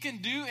 He can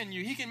do in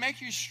you. He can make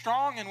you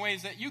strong in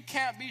ways that you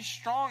can't be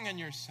strong in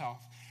yourself.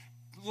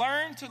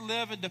 learn to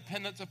live in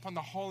dependence upon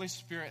the Holy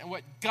Spirit and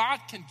what God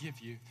can give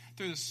you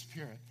through the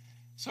Spirit.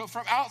 So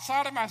from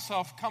outside of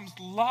myself comes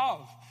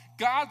love,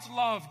 God's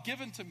love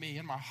given to me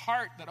in my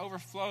heart that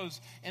overflows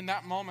in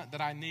that moment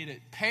that I need it.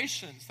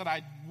 Patience that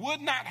I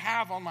would not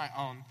have on my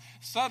own.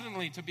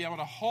 Suddenly to be able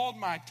to hold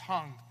my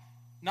tongue.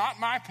 Not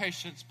my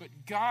patience, but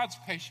God's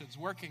patience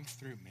working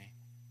through me.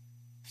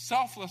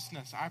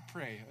 Selflessness, I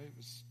pray. It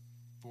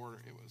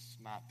was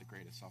not the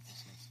greatest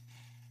selflessness.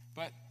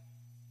 But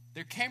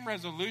there came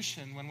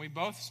resolution when we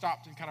both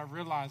stopped and kind of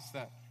realized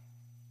that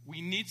we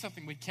need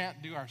something we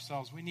can't do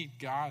ourselves. We need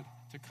God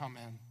to come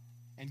in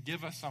and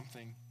give us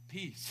something,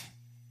 peace,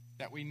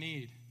 that we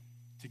need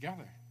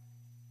together.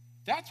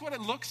 That's what it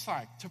looks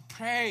like to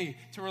pray,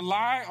 to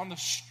rely on the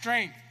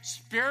strength,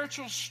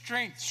 spiritual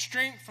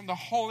strength from the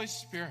Holy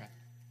Spirit.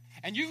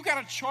 And you've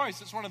got a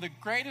choice. It's one of the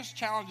greatest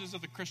challenges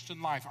of the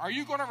Christian life. Are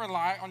you going to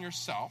rely on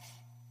yourself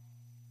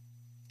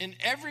in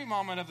every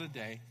moment of the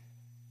day?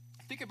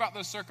 Think about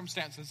those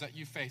circumstances that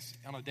you face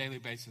on a daily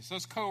basis.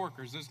 Those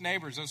coworkers, those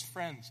neighbors, those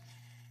friends,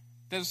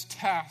 those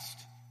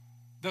tests,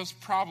 those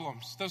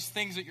problems, those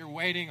things that you're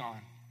waiting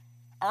on.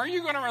 Are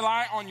you going to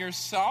rely on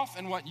yourself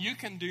and what you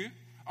can do?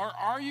 Or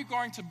are you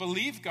going to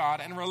believe God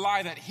and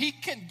rely that He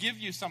can give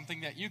you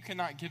something that you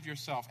cannot give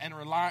yourself and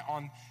rely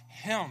on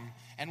Him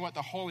and what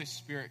the Holy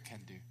Spirit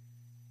can do?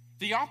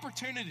 The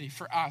opportunity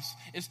for us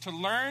is to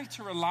learn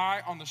to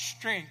rely on the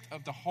strength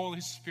of the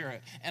Holy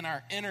Spirit and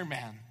our inner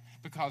man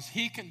because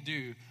He can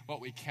do what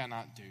we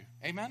cannot do.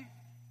 Amen?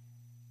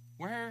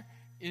 Where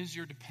is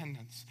your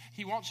dependence?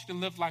 He wants you to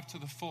live life to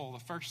the full. The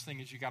first thing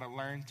is you got to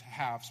learn to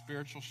have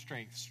spiritual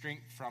strength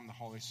from the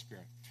Holy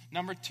Spirit.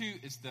 Number 2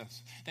 is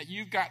this, that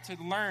you've got to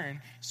learn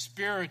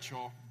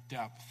spiritual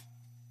depth.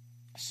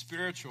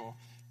 Spiritual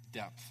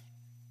depth.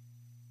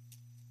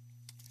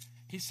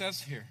 He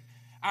says here,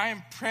 I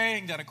am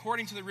praying that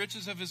according to the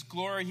riches of His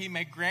glory, He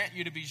may grant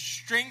you to be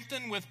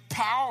strengthened with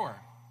power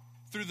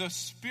through the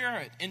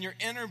Spirit in your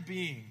inner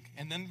being.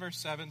 And then verse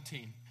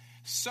 17,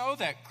 so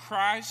that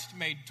Christ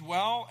may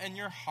dwell in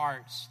your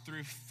hearts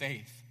through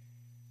faith,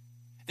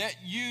 that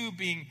you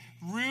being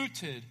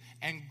rooted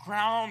and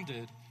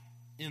grounded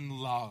in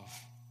love.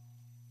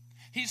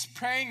 He's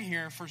praying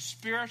here for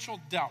spiritual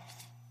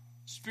depth,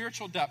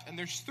 and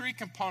there's 3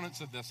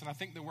 components of this, and I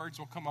think the words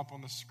will come up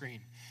on the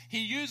screen. He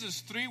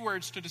uses 3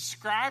 words to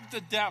describe the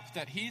depth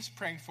that he's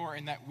praying for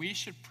and that we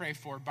should pray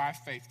for by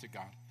faith to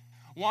God.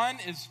 1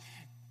 is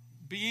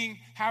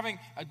having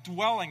a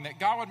dwelling, that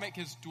God would make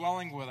His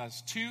dwelling with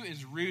us. 2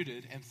 is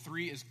rooted, and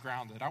 3 is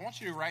grounded. I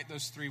want you to write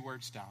those 3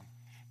 words down.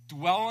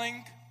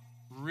 Dwelling,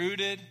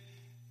 rooted,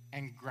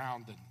 and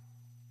grounded.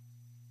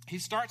 He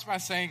starts by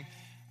saying,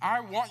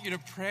 I want you to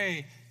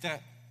pray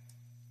that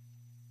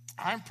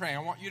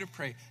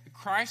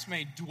Christ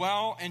may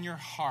dwell in your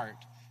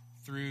heart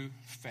through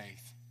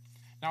faith.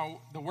 Now,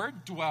 the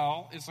word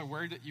dwell is a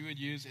word that you would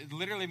use. It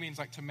literally means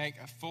like to make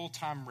a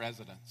full-time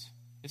residence.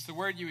 It's the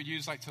word you would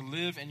use like to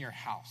live in your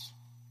house,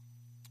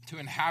 to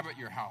inhabit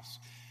your house,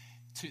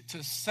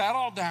 to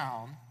settle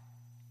down.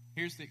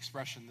 Here's the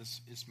expression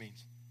this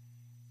means.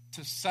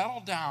 To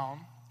settle down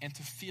and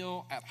to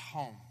feel at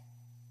home.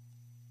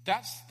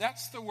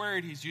 That's the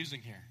word he's using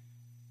here.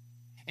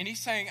 And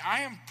he's saying,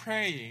 I am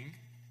praying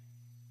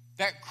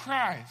that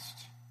Christ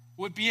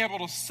would be able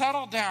to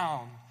settle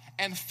down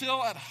and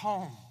feel at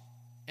home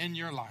in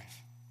your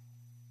life.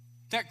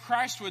 That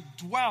Christ would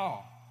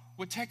dwell,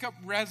 would take up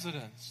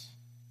residence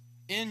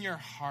in your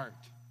heart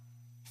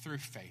through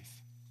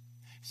faith.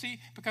 See,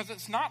 because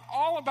it's not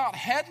all about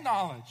head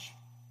knowledge.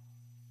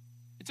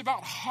 It's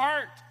about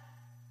heart.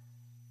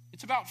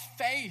 It's about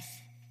faith.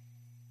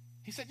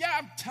 He said, yeah,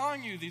 I'm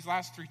telling you these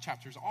last 3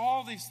 chapters,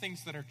 all these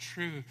things that are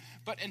true,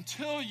 but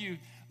until you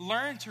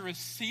learn to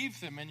receive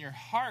them in your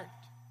heart,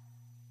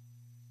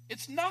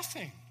 it's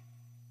nothing.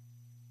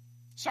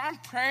 So I'm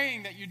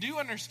praying that you do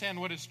understand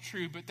what is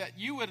true, but that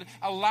you would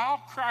allow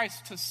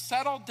Christ to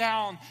settle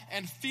down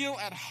and feel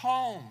at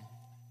home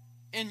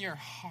in your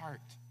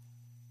heart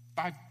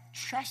by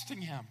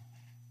trusting Him,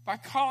 by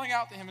calling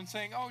out to Him and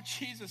saying, oh,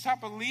 Jesus, I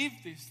believe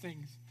these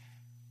things.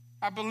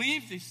 I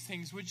believe these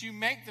things. Would you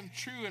make them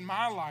true in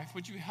my life?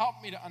 Would you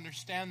help me to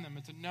understand them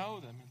and to know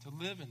them and to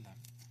live in them?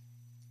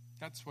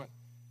 That's what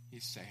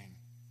he's saying.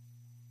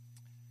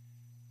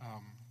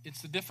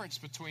 It's the difference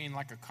between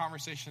like a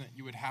conversation that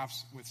you would have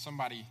with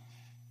somebody,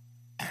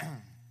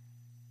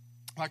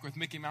 like with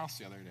Mickey Mouse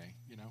the other day.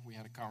 You know, we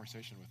had a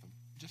conversation with him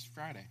just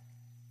Friday.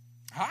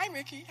 Hi,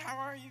 Mickey. How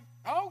are you?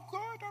 Oh,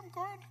 good. I'm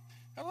good.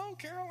 Hello,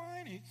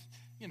 Caroline.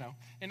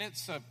 And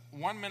it's a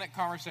 1-minute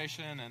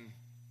conversation, and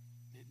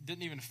it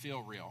didn't even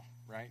feel real,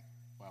 right?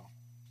 Well,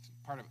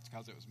 part of it's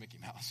because it was Mickey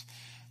Mouse,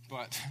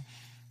 but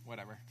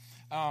whatever.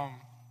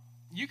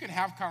 You can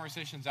have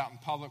conversations out in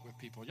public with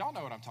people. Y'all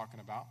know what I'm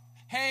talking about.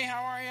 Hey,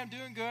 how are you? I'm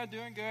doing good.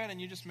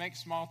 And you just make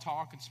small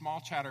talk and small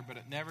chatter, but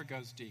it never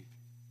goes deep.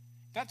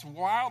 That's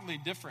wildly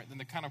different than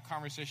the kind of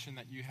conversation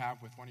that you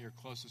have with one of your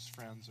closest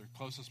friends or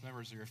closest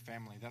members of your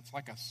family. That's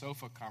like a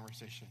sofa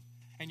conversation.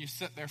 And you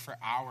sit there for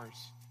hours,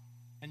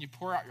 and you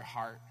pour out your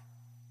heart,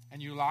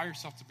 and you allow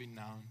yourself to be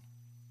known.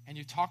 and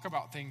you talk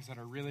about things that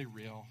are really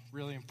real,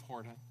 really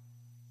important.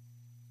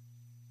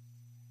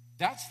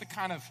 That's the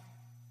kind of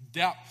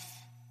depth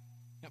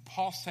that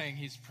Paul's saying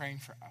he's praying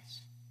for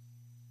us.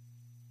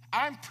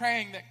 I'm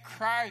praying that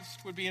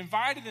Christ would be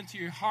invited into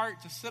your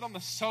heart to sit on the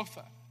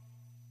sofa,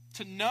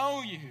 to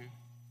know you,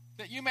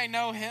 that you may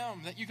know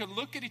him, that you could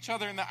look at each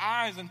other in the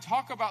eyes and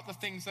talk about the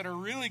things that are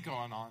really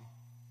going on,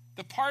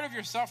 the part of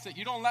yourself that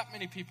you don't let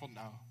many people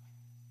know.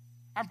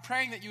 I'm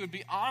praying that you would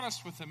be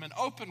honest with him and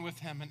open with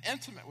him and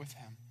intimate with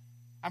him.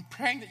 I'm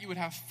praying that you would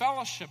have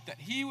fellowship, that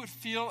he would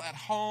feel at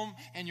home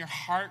in your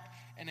heart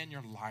and in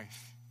your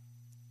life.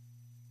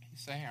 He's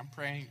saying, I'm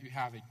praying you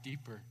have a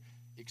deeper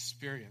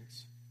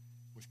experience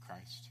with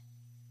Christ.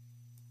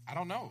 I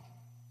don't know.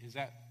 Is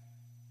that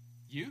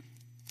you?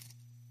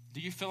 Do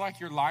you feel like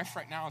your life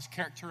right now is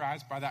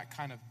characterized by that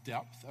kind of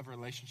depth of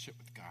relationship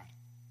with God?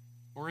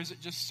 Or is it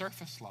just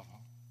surface level?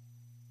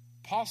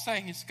 Paul's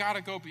saying it's got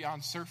to go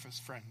beyond surface,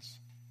 friends.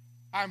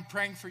 I'm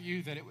praying for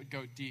you that it would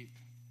go deep,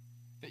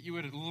 that you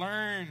would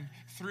learn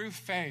through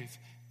faith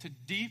to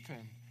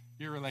deepen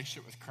your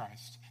relationship with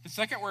Christ. The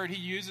second word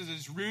he uses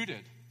is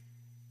rooted.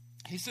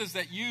 He says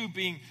that you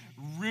being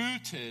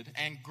rooted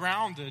and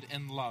grounded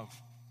in love.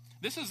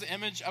 This is the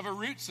image of a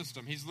root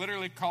system. He's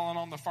literally calling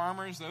on the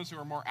farmers, those who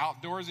are more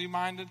outdoorsy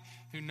minded,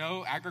 who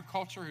know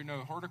agriculture, who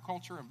know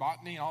horticulture and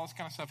botany and all this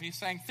kind of stuff. He's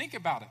saying, think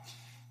about it.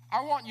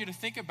 I want you to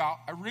think about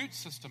a root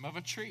system of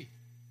a tree.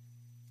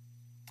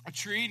 A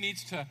tree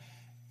needs to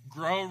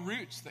grow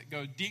roots that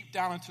go deep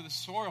down into the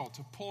soil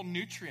to pull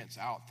nutrients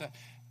out, that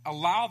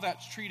allow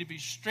that tree to be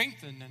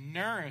strengthened and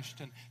nourished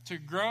and to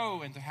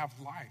grow and to have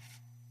life.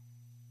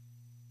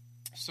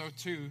 So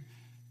too,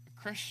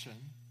 a Christian,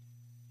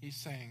 he's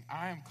saying,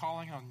 I am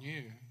calling on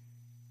you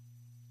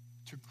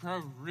to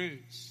grow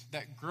roots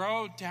that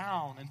grow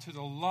down into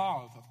the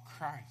love of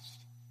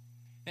Christ,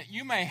 that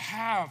you may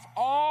have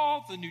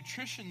all the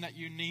nutrition that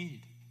you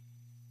need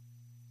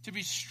to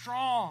be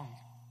strong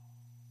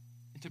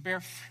and to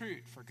bear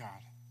fruit for God.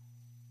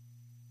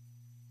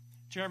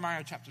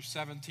 Jeremiah chapter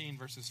 17,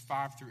 verses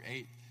 5 through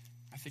 8,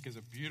 I think is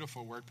a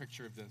beautiful word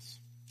picture of this.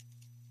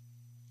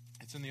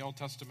 It's in the Old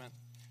Testament.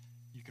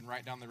 You can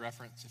write down the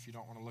reference if you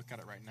don't want to look at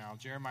it right now.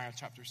 Jeremiah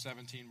chapter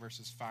 17,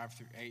 verses 5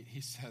 through 8, he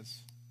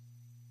says,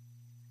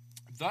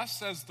 Thus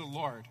says the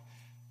Lord,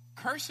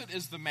 cursed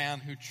is the man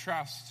who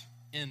trusts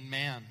in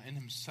man, in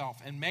himself,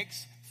 and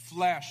makes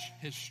flesh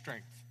his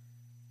strength,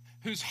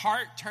 whose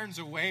heart turns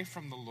away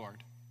from the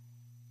Lord.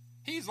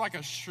 He is like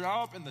a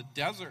shrub in the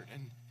desert,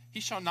 and he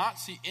shall not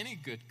see any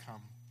good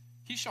come.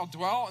 He shall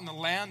dwell in the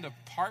land of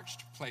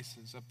parched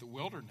places of the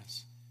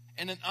wilderness,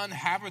 in an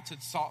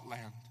uninhabited salt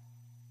land.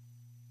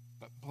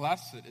 But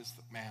blessed is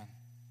the man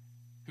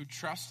who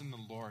trusts in the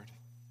Lord,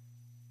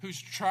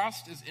 whose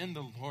trust is in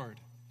the Lord.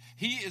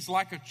 He is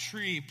like a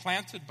tree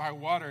planted by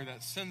water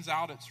that sends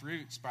out its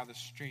roots by the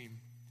stream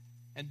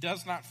and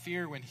does not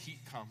fear when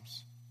heat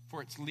comes,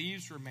 for its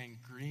leaves remain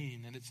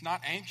green, and it's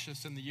not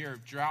anxious in the year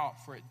of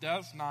drought, for it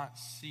does not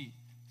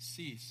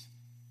cease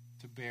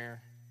to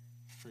bear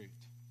fruit.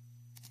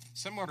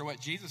 Similar to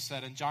what Jesus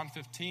said in John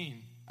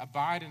 15,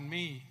 abide in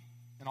me,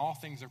 and all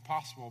things are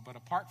possible, but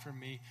apart from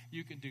me,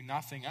 you can do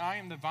nothing. I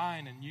am the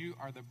vine, and you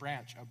are the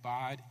branch.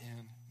 Abide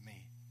in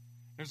me.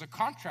 There's a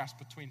contrast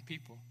between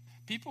people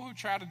who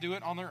try to do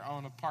it on their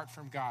own apart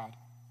from God.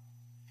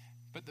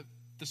 But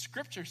the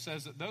scripture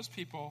says that those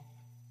people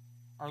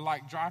are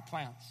like dry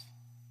plants.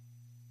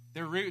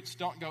 Their roots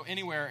don't go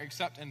anywhere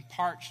except in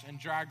parched and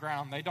dry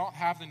ground. They don't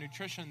have the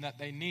nutrition that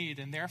they need,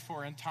 and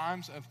therefore in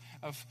times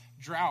of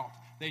drought,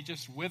 they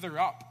just wither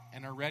up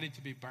and are ready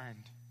to be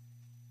burned.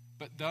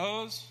 But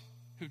those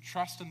who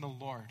trust in the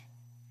Lord,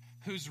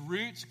 whose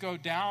roots go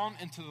down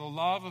into the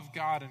love of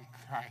God in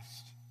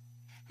Christ,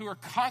 who are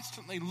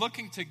constantly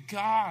looking to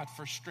God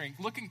for strength,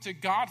 looking to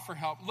God for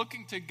help,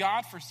 looking to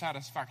God for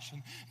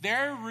satisfaction,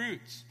 their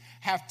roots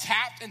have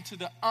tapped into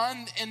the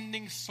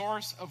unending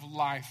source of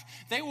life.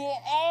 They will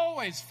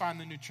always find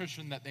the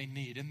nutrition that they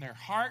need in their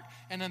heart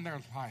and in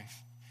their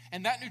life.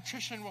 And that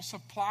nutrition will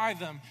supply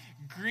them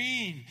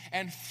green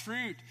and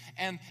fruit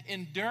and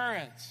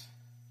endurance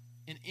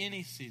in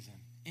any season.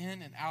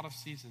 In and out of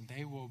season,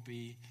 they will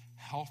be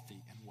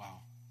healthy and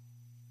well.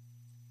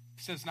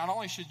 He says, not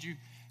only should you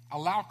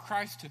allow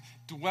Christ to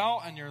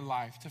dwell in your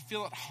life, to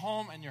feel at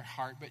home in your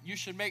heart, but you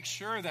should make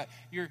sure that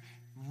your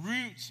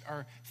roots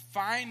are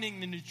finding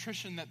the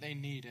nutrition that they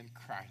need in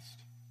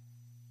Christ.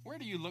 Where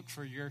do you look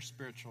for your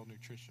spiritual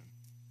nutrition?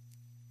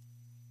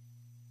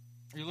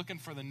 Are you looking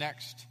for the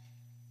next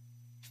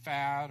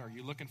fad? Are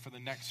you looking for the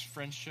next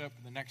friendship,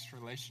 the next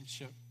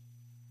relationship?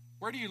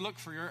 Where do you look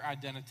for your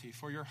identity,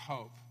 for your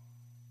hope?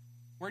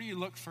 Where do you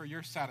look for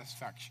your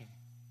satisfaction?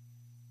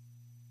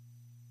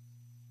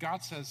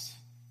 God says,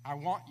 I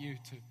want you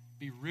to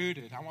be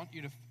rooted. I want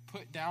you to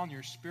put down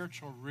your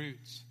spiritual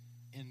roots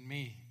in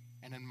me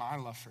and in my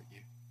love for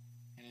you.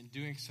 And in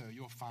doing so,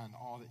 you'll find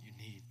all that you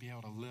need, be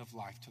able to live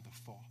life to the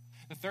full.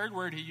 The third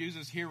word he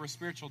uses here with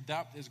spiritual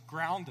depth is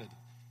grounded.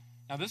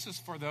 Now, this is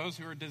for those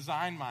who are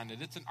design-minded.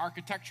 It's an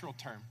architectural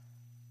term.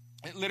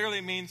 It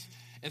literally means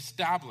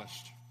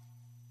established.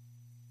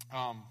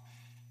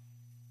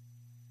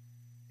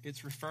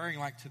 It's referring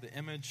like to the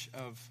image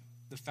of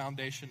the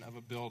foundation of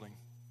a building.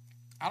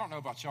 I don't know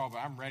about y'all, but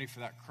I'm ready for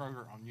that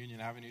Kroger on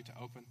Union Avenue to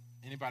open.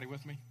 Anybody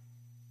with me?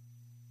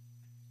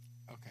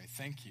 Okay,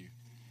 thank you.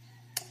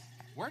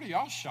 Where do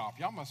y'all shop?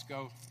 Y'all must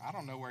go, I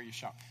don't know where you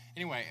shop.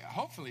 Anyway,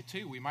 hopefully,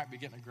 too, we might be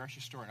getting a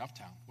grocery store in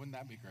Uptown. Wouldn't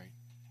that be great?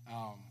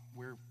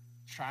 We're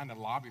trying to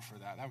lobby for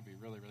that. That would be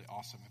really, really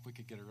awesome if we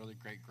could get a really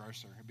great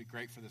grocer. It'd be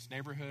great for this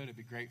neighborhood. It'd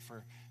be great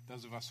for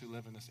those of us who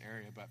live in this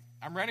area. But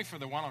I'm ready for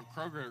the one on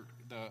Kroger,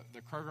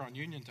 the Kroger on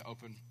Union to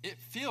open. It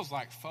feels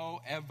like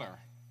forever.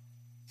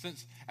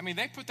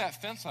 They put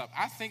that fence up,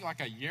 I think, like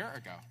a year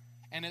ago.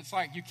 And it's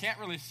like you can't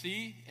really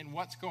see in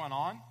what's going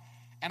on.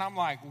 And I'm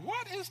like,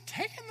 what is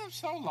taking them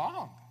so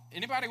long?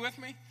 Anybody with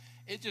me?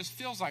 It just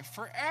feels like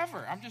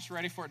forever. I'm just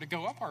ready for it to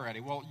go up already.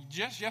 Well,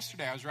 just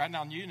yesterday I was riding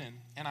down Union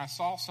and I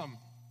saw some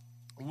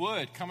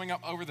wood coming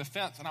up over the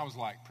fence, and I was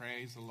like,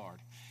 praise the Lord.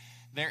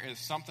 There is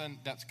something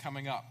that's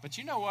coming up. But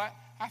you know what?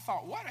 I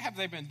thought, what have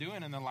they been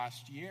doing in the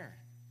last year?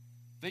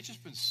 They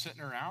just been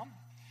sitting around?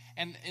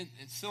 And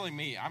it's silly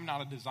me. I'm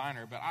not a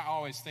designer, but I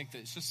always think that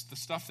it's just the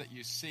stuff that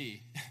you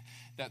see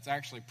that's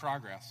actually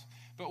progress.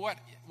 But what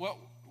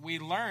we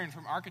learn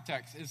from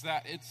architects is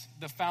that it's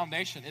the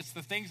foundation. It's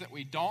the things that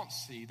we don't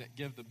see that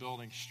give the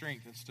building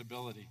strength and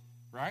stability,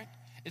 right?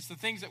 It's the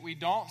things that we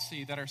don't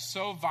see that are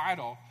so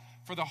vital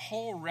for the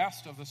whole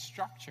rest of the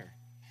structure.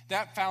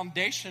 That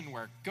foundation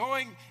work.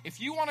 If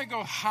you want to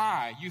go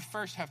high, you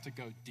first have to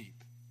go deep.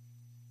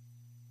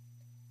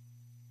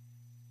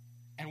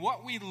 And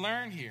what we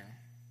learn here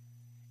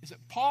is that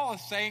Paul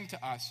is saying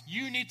to us,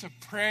 you need to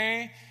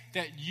pray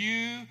that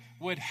you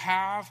would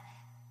have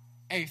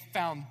a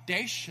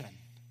foundation.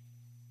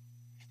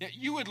 That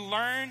you would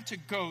learn to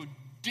go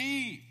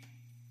deep,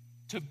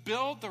 to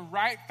build the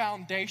right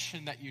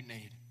foundation that you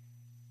need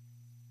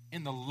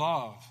in the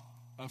love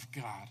of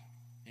God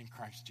in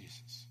Christ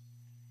Jesus.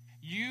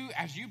 You,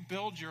 as you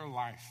build your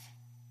life,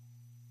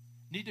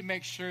 need to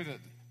make sure that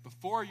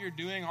before you're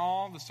doing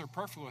all the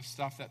superfluous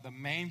stuff, that the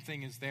main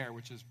thing is there,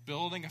 which is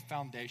building a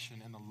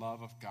foundation in the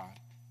love of God.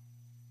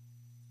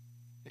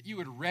 That you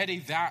would ready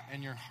that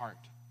in your heart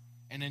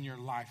and in your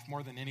life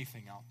more than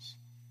anything else.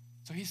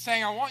 So he's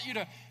saying, I want you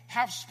to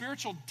have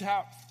spiritual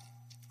depth.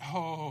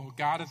 Oh,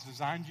 God has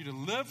designed you to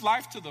live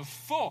life to the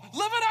full.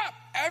 Live it up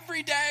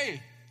every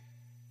day.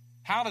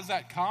 How does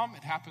that come?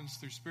 It happens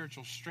through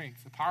spiritual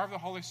strength, the power of the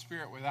Holy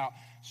Spirit without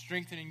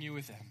strengthening you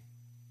within.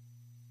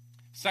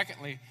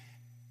 Secondly,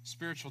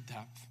 spiritual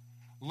depth.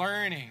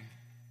 Learning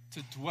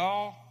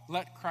to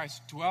let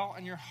Christ dwell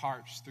in your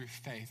hearts through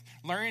faith.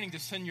 Learning to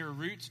send your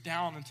roots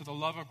down into the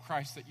love of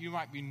Christ that you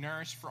might be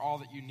nourished for all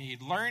that you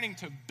need. Learning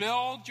to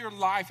build your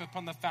life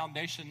upon the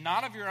foundation,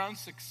 not of your own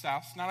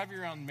success, not of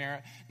your own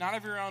merit, not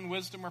of your own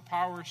wisdom or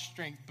power or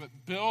strength, but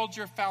build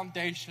your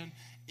foundation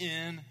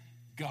in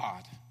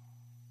God.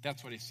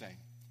 That's what he's saying.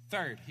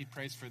 Third, he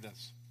prays for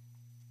this,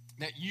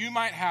 that you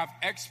might have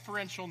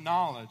experiential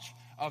knowledge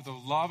of the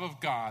love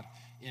of God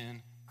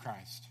in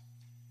Christ.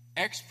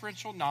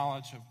 Experiential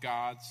knowledge of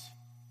God's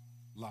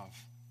love.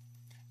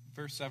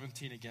 Verse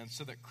 17 again,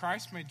 so that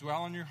Christ may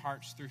dwell in your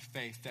hearts through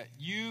faith, that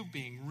you,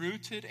 being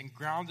rooted and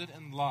grounded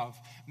in love,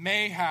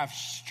 may have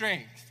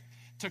strength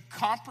to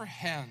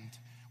comprehend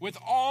with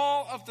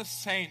all of the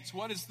saints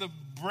what is the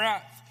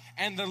breadth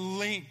and the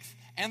length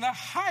and the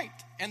height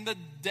and the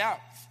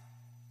depth,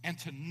 and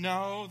to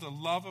know the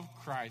love of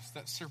Christ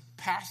that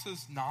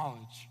surpasses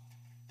knowledge,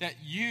 that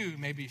you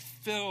may be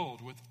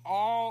filled with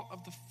all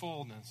of the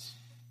fullness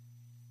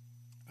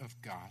of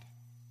God.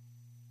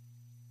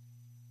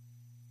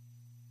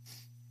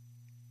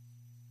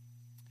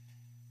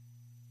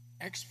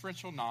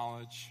 Experiential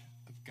knowledge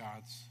of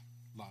God's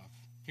love.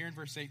 Here in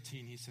verse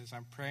 18, he says,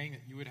 I'm praying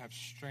that you would have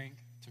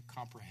strength to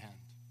comprehend.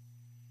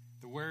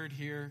 The word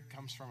here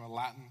comes from a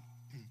Latin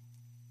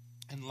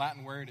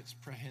word, it's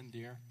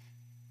prehendir.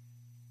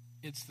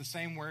 It's the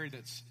same word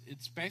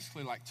it's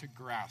basically like to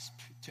grasp,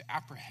 to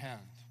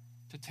apprehend,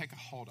 to take a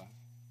hold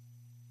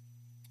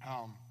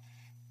of.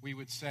 We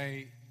would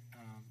say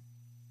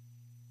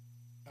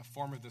a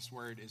form of this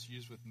word is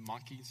used with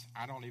monkeys.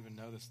 I don't even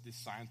know this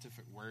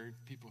scientific word.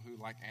 People who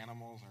like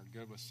animals are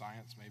good with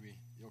science. Maybe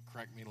you'll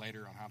correct me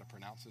later on how to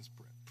pronounce this.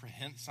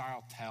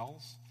 Prehensile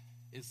tails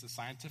is the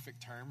scientific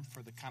term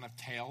for the kind of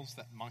tails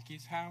that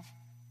monkeys have.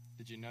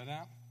 Did you know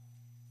that?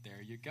 There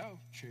you go.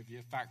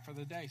 Trivia fact for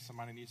the day.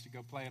 Somebody needs to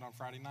go play it on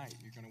Friday night.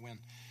 You're going to win.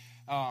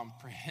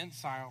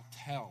 Prehensile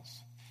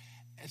tails.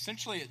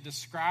 Essentially, it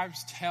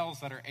describes tails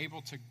that are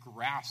able to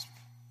grasp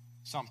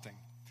something.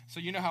 So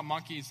you know how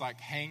monkeys like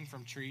hang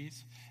from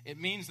trees? It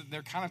means that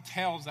they're kind of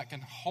tails that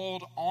can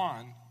hold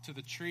on to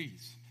the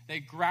trees. They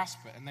grasp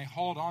it and they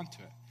hold on to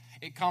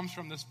it. It comes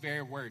from this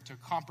very word, to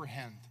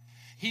comprehend.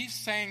 He's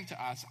saying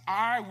to us,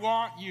 I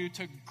want you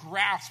to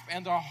grasp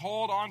and to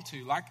hold on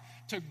to, like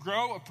to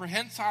grow a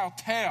prehensile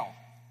tail.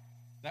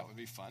 That would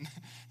be fun.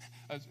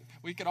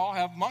 We could all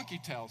have monkey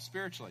tails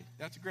spiritually.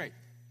 That's great.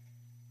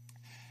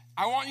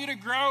 I want you to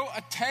grow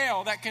a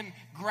tail that can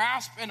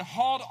grasp and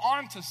hold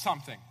on to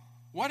something.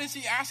 What is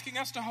he asking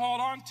us to hold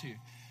on to?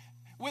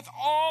 with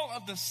all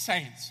of the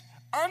saints.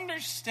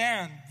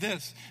 Understand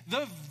this,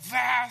 the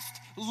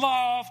vast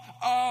love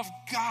of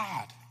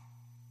God.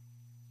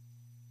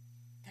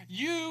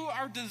 You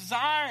are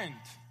designed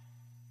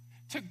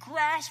to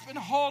grasp and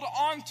hold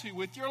on to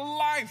with your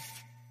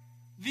life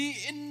the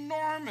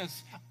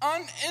enormous,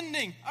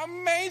 unending,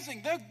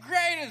 amazing, the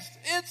greatest,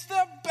 it's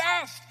the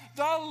best,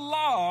 the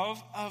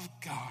love of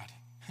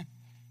God.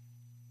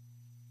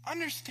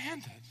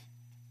 Understand it.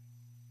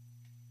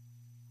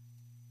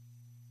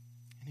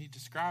 And he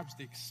describes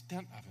the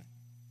extent of it.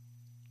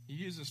 He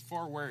uses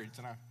 4 words,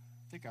 and I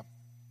think I've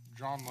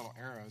drawn little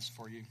arrows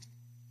for you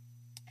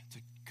to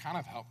kind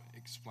of help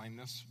explain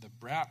this: the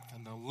breadth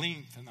and the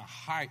length and the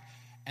height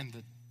and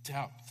the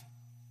depth.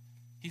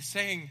 He's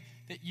saying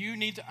that you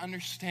need to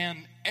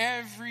understand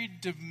every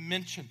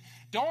dimension.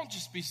 Don't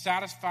just be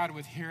satisfied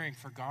with hearing,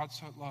 "For God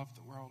so loved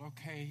the world."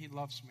 Okay, he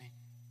loves me.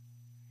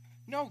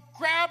 No,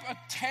 grab a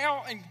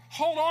tail and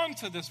hold on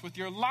to this with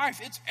your life.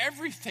 It's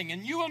everything,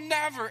 and you will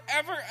never,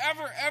 ever,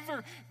 ever,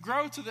 ever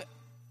grow to the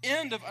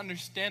end of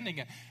understanding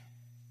it.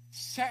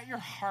 Set your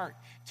heart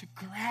to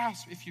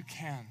grasp, if you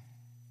can,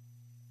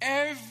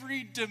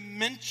 every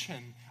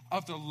dimension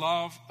of the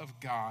love of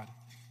God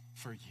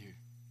for you,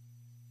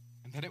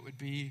 and that it would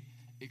be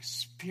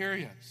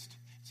experienced.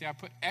 See, I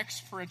put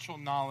experiential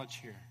knowledge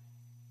here.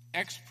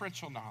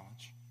 Experiential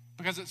knowledge.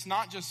 Because it's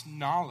not just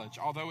knowledge,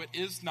 although it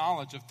is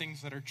knowledge of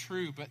things that are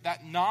true, but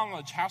that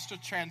knowledge has to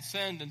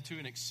transcend into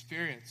an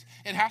experience.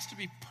 It has to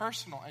be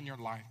personal in your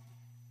life.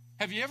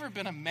 Have you ever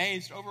been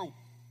amazed,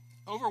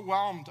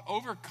 overwhelmed,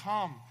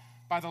 overcome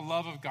by the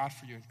love of God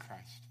for you in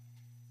Christ?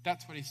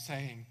 That's what he's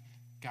saying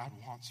God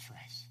wants for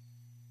us.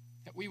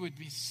 That we would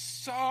be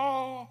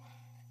so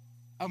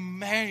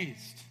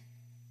amazed.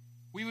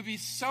 We would be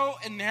so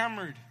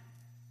enamored.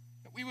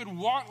 That we would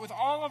want with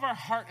all of our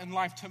heart and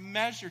life to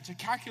measure, to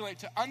calculate,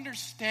 to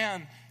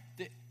understand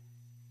the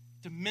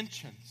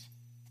dimensions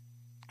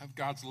of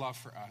God's love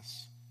for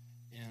us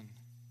in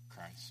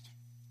Christ.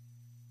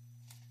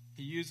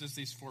 He uses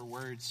these 4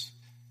 words: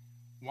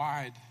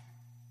 wide,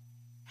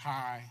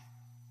 high,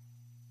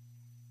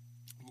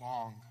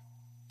 long,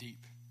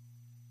 deep.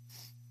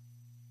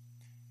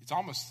 It's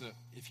almost that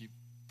if you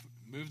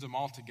move them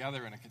all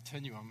together in a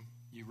continuum,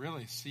 you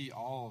really see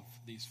all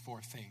of these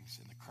 4 things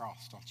in the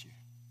cross, don't you?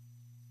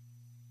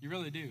 You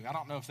really do. I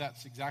don't know if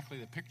that's exactly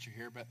the picture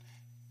here, but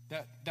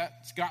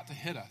that's got to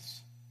hit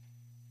us.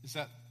 Is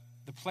that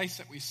the place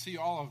that we see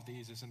all of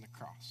these is in the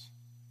cross.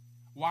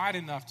 Wide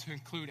enough to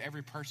include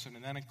every person,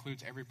 and that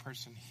includes every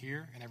person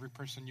here and every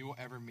person you will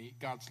ever meet.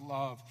 God's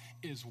love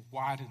is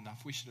wide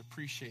enough. We should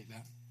appreciate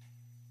that.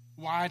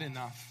 Wide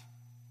enough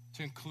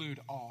to include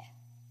all.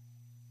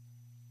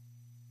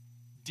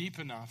 Deep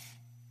enough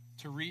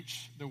to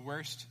reach the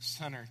worst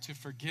sinner, to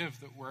forgive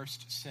the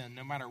worst sin.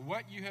 No matter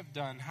what you have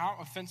done, how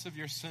offensive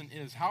your sin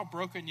is, how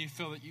broken you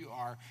feel that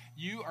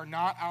you are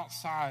not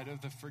outside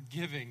of the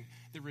forgiving,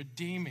 the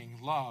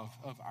redeeming love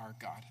of our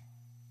God.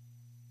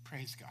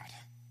 Praise God.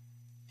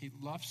 He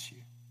loves you.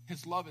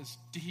 His love is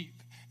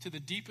deep. To the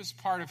deepest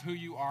part of who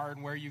you are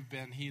and where you've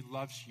been, he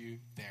loves you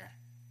there.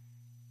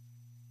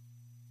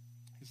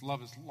 His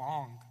love is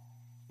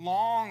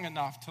long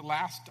enough to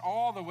last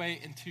all the way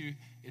into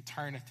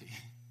eternity.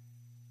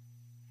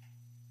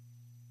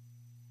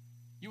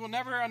 You will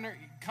never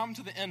come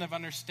to the end of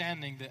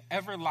understanding the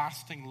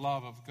everlasting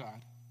love of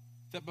God.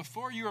 That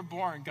before you were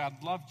born,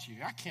 God loved you.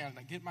 I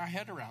can't get my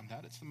head around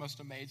that. It's the most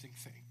amazing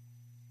thing.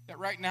 That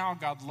right now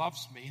God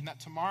loves me, and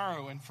that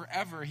tomorrow and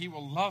forever he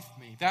will love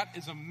me. That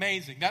is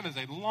amazing. That is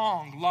a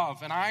long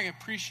love, and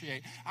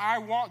I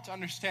want to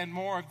understand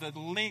more of the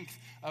length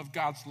of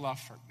God's love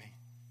for me.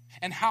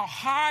 And how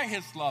high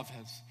his love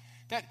is.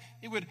 That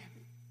it would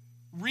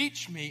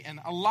reach me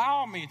and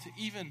allow me to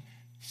even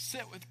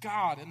sit with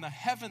God in the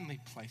heavenly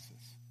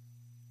places.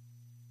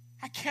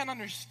 I can't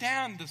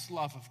understand this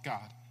love of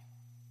God.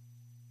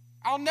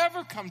 I'll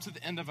never come to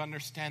the end of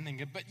understanding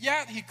it, but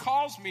yet he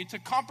calls me to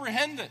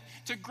comprehend it,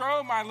 to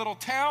grow my little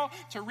tail,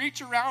 to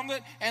reach around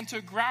it, and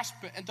to grasp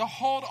it, and to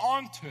hold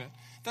on to it,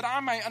 that I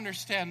may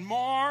understand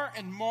more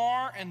and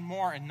more and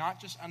more, and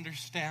not just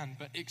understand,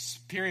 but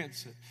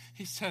experience it.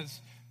 He says,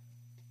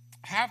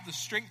 have the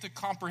strength to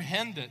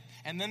comprehend it.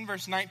 And then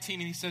verse 19,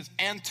 he says,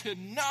 and to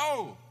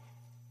know.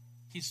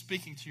 He's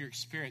speaking to your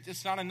experience.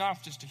 It's not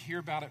enough just to hear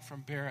about it from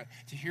Barrett,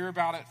 to hear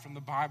about it from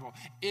the Bible.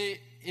 It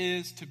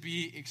is to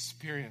be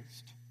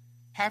experienced.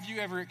 Have you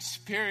ever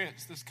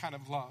experienced this kind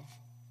of love?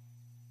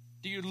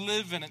 Do you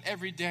live in it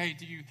every day?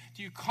 Do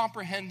you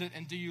comprehend it,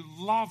 and do you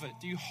love it?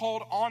 Do you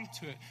hold on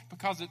to it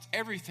because it's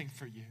everything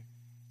for you?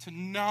 To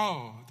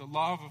know the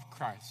love of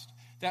Christ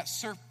that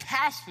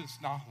surpasses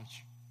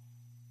knowledge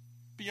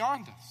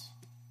beyond us,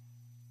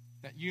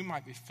 that you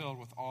might be filled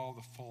with all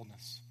the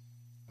fullness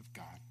of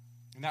God.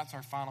 And that's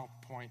our final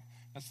point.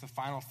 That's the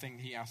final thing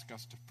he asks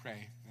us to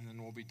pray, and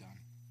then we'll be done.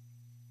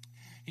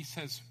 He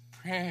says,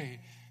 pray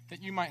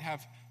that you might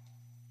have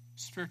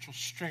spiritual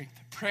strength.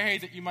 Pray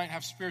that you might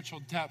have spiritual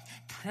depth.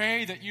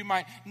 Pray that you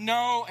might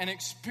know and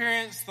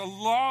experience the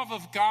love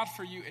of God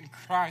for you in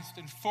Christ.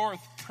 And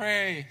fourth,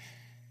 pray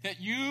that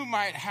you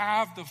might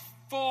have the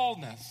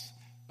fullness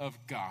of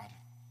God.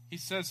 He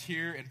says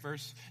here in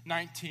verse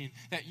 19,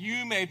 that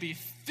you may be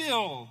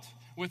filled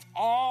with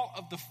all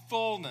of the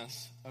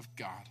fullness of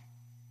God.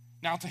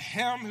 Now to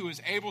him who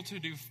is able to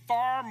do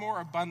far more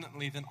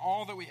abundantly than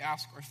all that we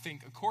ask or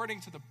think,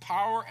 according to the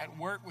power at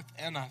work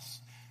within us,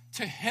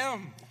 to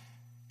him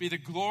be the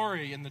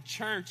glory in the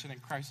church and in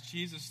Christ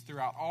Jesus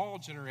throughout all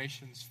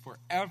generations,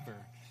 forever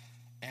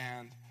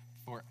and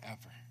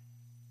forever.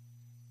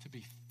 To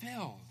be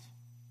filled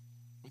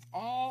with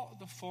all of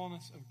the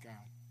fullness of God.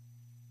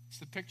 It's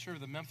the picture of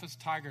the Memphis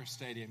Tigers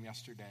Stadium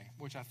yesterday,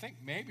 which I think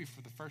maybe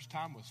for the first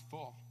time was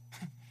full.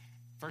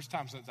 First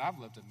time since I've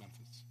lived in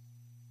Memphis.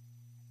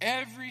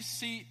 Every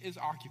seat is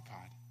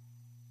occupied.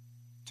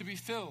 To be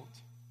filled.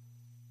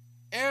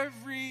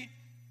 Every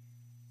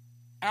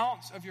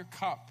ounce of your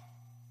cup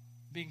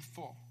being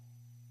full.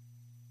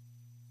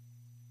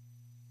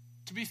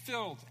 To be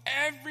filled.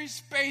 Every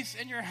space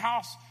in your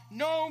house,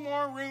 no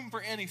more room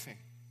for anything.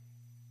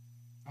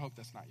 I hope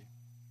that's not you.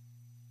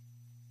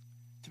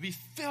 To be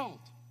filled.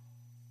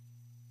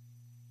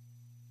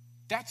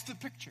 That's the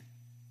picture.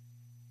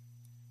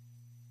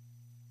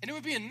 And it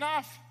would be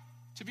enough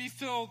to be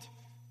filled.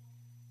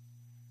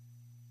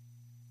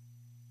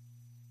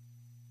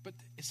 But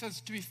it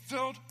says to be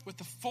filled with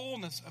the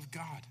fullness of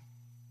God.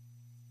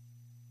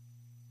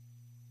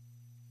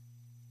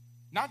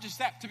 Not just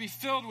that, to be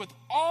filled with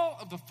all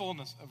of the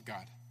fullness of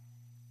God.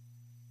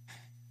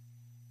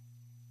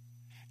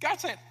 God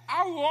said,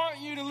 I want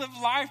you to live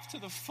life to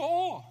the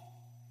full.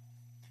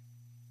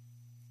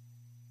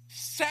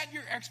 Set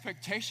your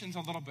expectations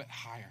a little bit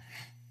higher.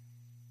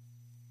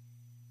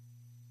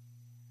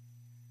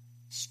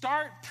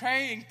 Start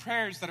praying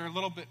prayers that are a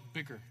little bit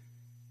bigger.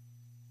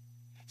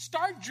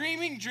 Start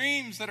dreaming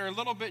dreams that are a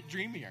little bit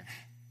dreamier.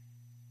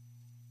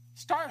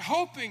 Start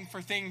hoping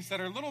for things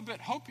that are a little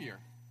bit hopier.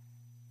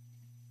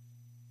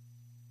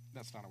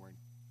 That's not a word.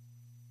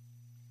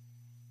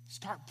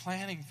 Start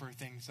planning for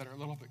things that are a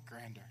little bit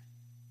grander.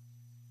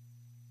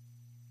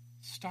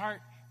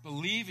 Start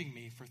believing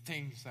me for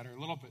things that are a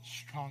little bit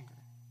stronger.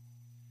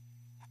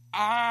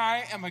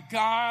 I am a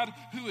God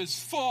who is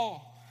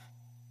full.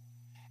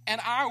 And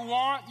I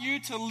want you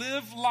to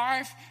live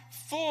life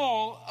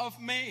full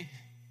of me.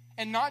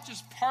 And not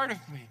just part of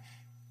me,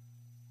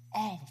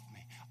 all of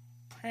me.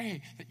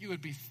 Pray that you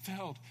would be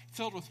filled.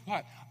 Filled with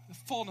what? The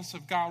fullness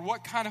of God.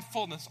 What kind of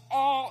fullness?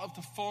 All of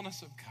the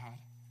fullness of God.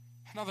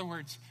 In other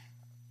words,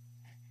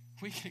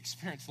 we can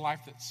experience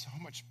life that's so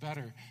much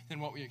better than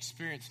what we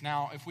experience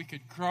now if we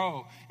could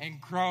grow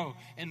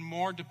in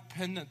more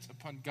dependence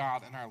upon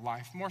God in our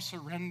life, more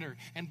surrender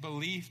and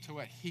belief to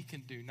what he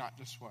can do, not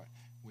just what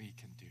we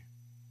can do.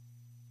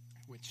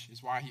 Which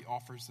is why he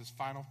offers this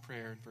final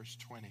prayer in verse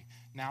 20.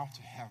 Now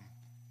to him.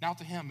 Now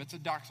to him. It's a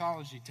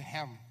doxology. To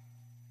him.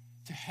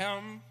 To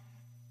him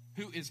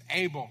who is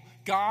able.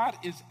 God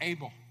is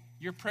able.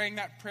 You're praying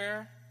that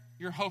prayer.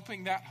 You're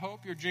hoping that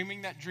hope. You're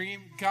dreaming that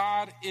dream.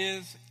 God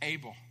is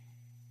able.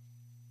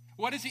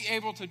 What is he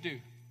able to do?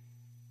 It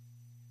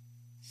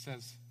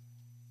says,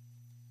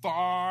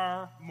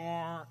 far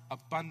more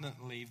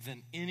abundantly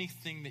than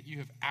anything that you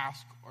have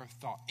asked or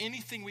thought.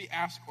 Anything we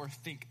ask or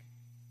think.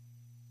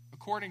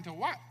 According to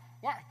what?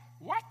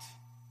 What?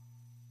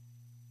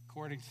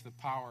 According to the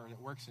power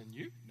that works in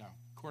you? No.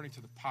 According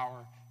to the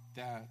power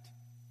that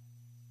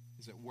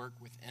is at work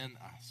within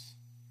us.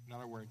 In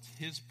other words,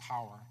 his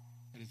power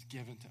that is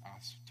given to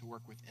us to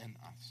work within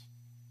us.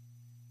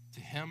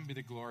 To him be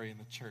the glory in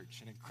the church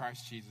and in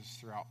Christ Jesus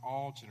throughout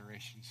all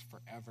generations,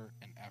 forever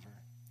and ever.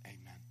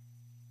 Amen.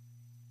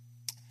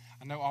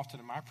 I know often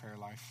in my prayer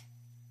life,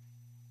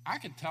 I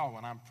can tell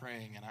when I'm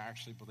praying and I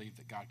actually believe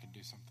that God can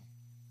do something.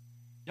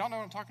 Y'all know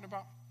what I'm talking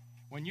about?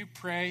 When you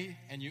pray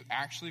and you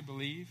actually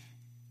believe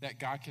that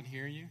God can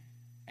hear you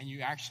and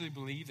you actually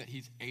believe that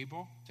he's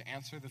able to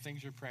answer the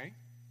things you're praying,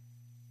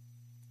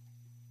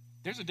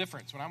 there's a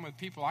difference. When I'm with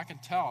people, I can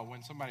tell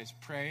when somebody's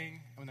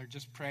praying, when they're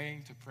just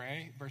praying to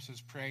pray versus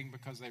praying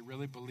because they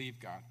really believe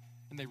God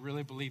and they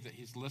really believe that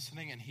he's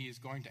listening and he is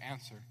going to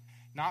answer.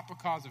 Not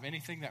because of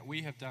anything that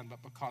we have done,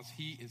 but because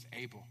he is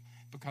able,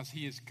 because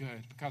he is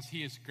good, because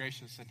he is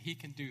gracious, and he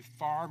can do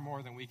far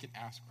more than we can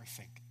ask or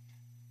think.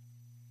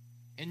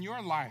 In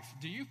your life,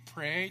 do you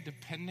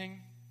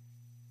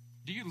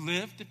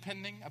live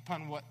depending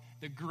upon what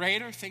the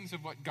greater things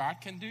of what God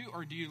can do,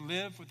 or do you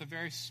live with a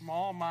very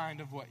small mind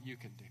of what you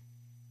can do?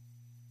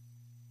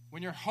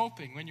 When you're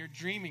hoping, when you're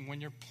dreaming, when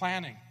you're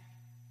planning,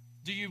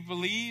 do you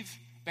believe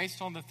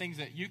based on the things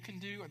that you can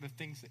do or the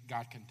things that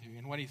God can do?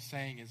 And what he's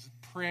saying is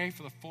pray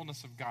for the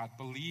fullness of God.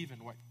 Believe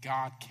in what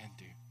God can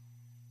do.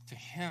 To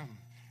him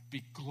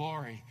be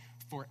glory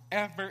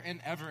forever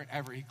and ever and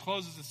ever. He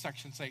closes this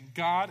section saying,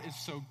 God is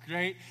so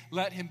great.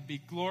 Let him be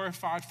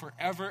glorified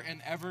forever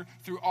and ever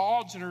through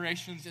all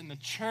generations in the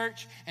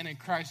church and in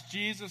Christ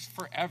Jesus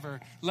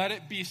forever. Let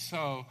it be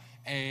so.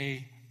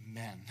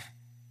 Amen.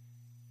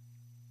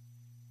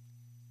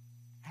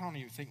 I don't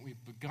even think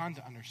we've begun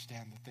to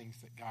understand the things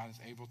that God is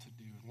able to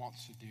do and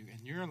wants to do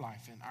in your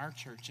life, in our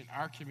church, in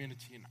our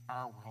community, in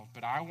our world.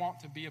 But I want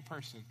to be a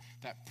person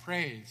that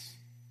prays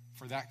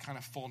for that kind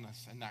of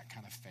fullness and that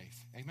kind of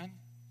faith. Amen?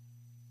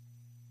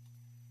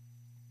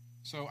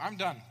 So I'm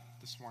done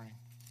this morning.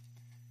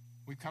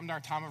 We've come to our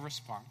time of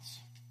response.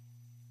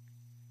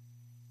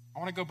 I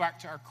want to go back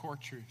to our core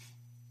truth.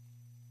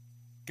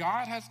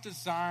 God has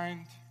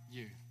designed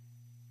you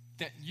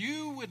that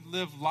you would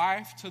live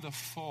life to the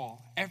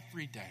full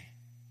every day.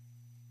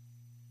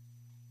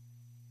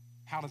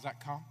 How does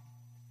that come?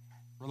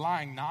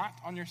 Relying not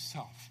on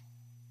yourself,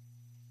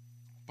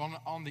 but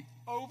on the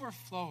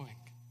overflowing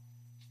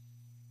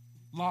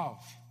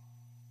love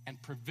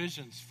and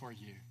provisions for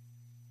you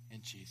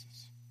in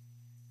Jesus.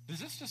 Does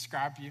this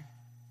describe you?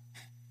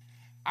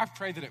 I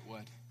pray that it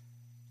would.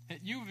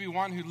 That you would be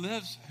one who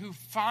lives, who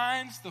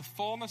finds the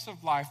fullness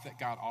of life that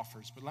God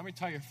offers. But let me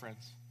tell you,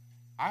 friends,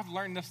 I've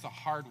learned this the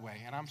hard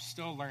way, and I'm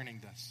still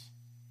learning this.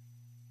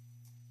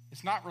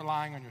 It's not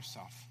relying on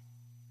yourself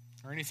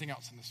or anything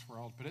else in this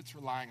world, but it's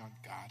relying on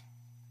God.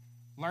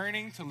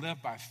 Learning to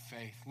live by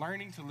faith,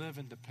 learning to live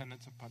in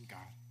dependence upon God,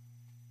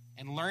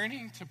 and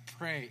learning to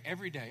pray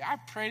every day. I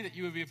pray that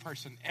you would be a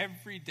person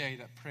every day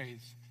that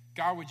prays,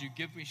 God, would you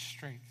give me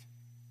strength?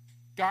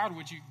 God,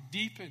 would you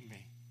deepen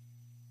me?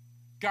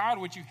 God,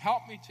 would you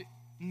help me to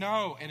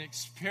know and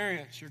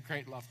experience your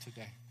great love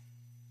today?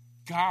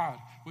 God,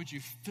 would you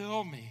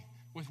fill me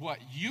with what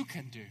you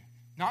can do?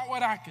 Not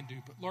what I can do,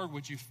 but Lord,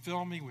 would you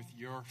fill me with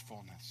your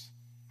fullness?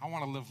 I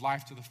want to live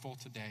life to the full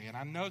today. And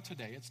I know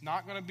today it's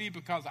not going to be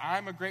because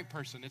I'm a great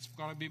person. It's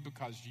going to be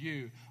because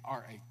you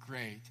are a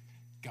great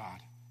God.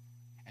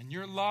 And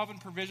your love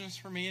and provisions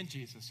for me in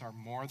Jesus are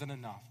more than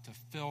enough to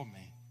fill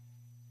me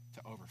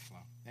to overflow.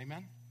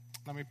 Amen?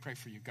 Let me pray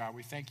for you, God.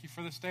 We thank you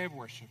for this day of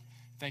worship.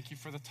 Thank you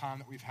for the time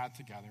that we've had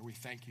together. We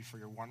thank you for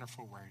your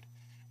wonderful word.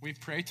 We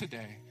pray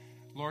today,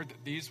 Lord,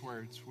 that these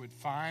words would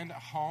find a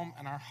home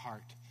in our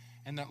heart,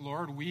 and that,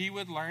 Lord, we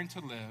would learn to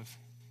live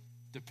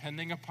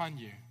depending upon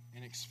you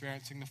and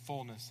experiencing the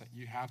fullness that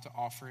you have to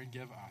offer and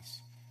give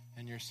us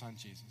in your Son,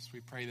 Jesus.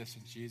 We pray this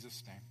in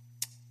Jesus' name.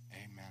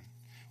 Amen.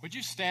 Would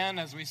you stand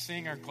as we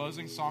sing our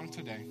closing song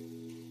today?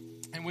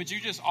 And would you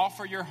just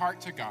offer your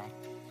heart to God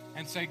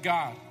and say,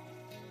 God,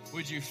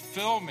 would you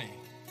fill me?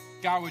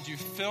 God, would you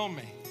fill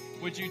me?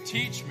 Would you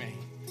teach me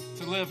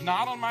to live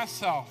not on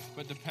myself,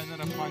 but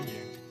dependent upon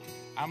you?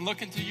 I'm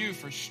looking to you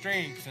for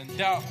strength and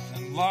depth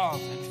and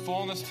love and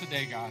fullness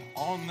today, God.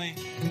 Only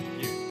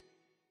you.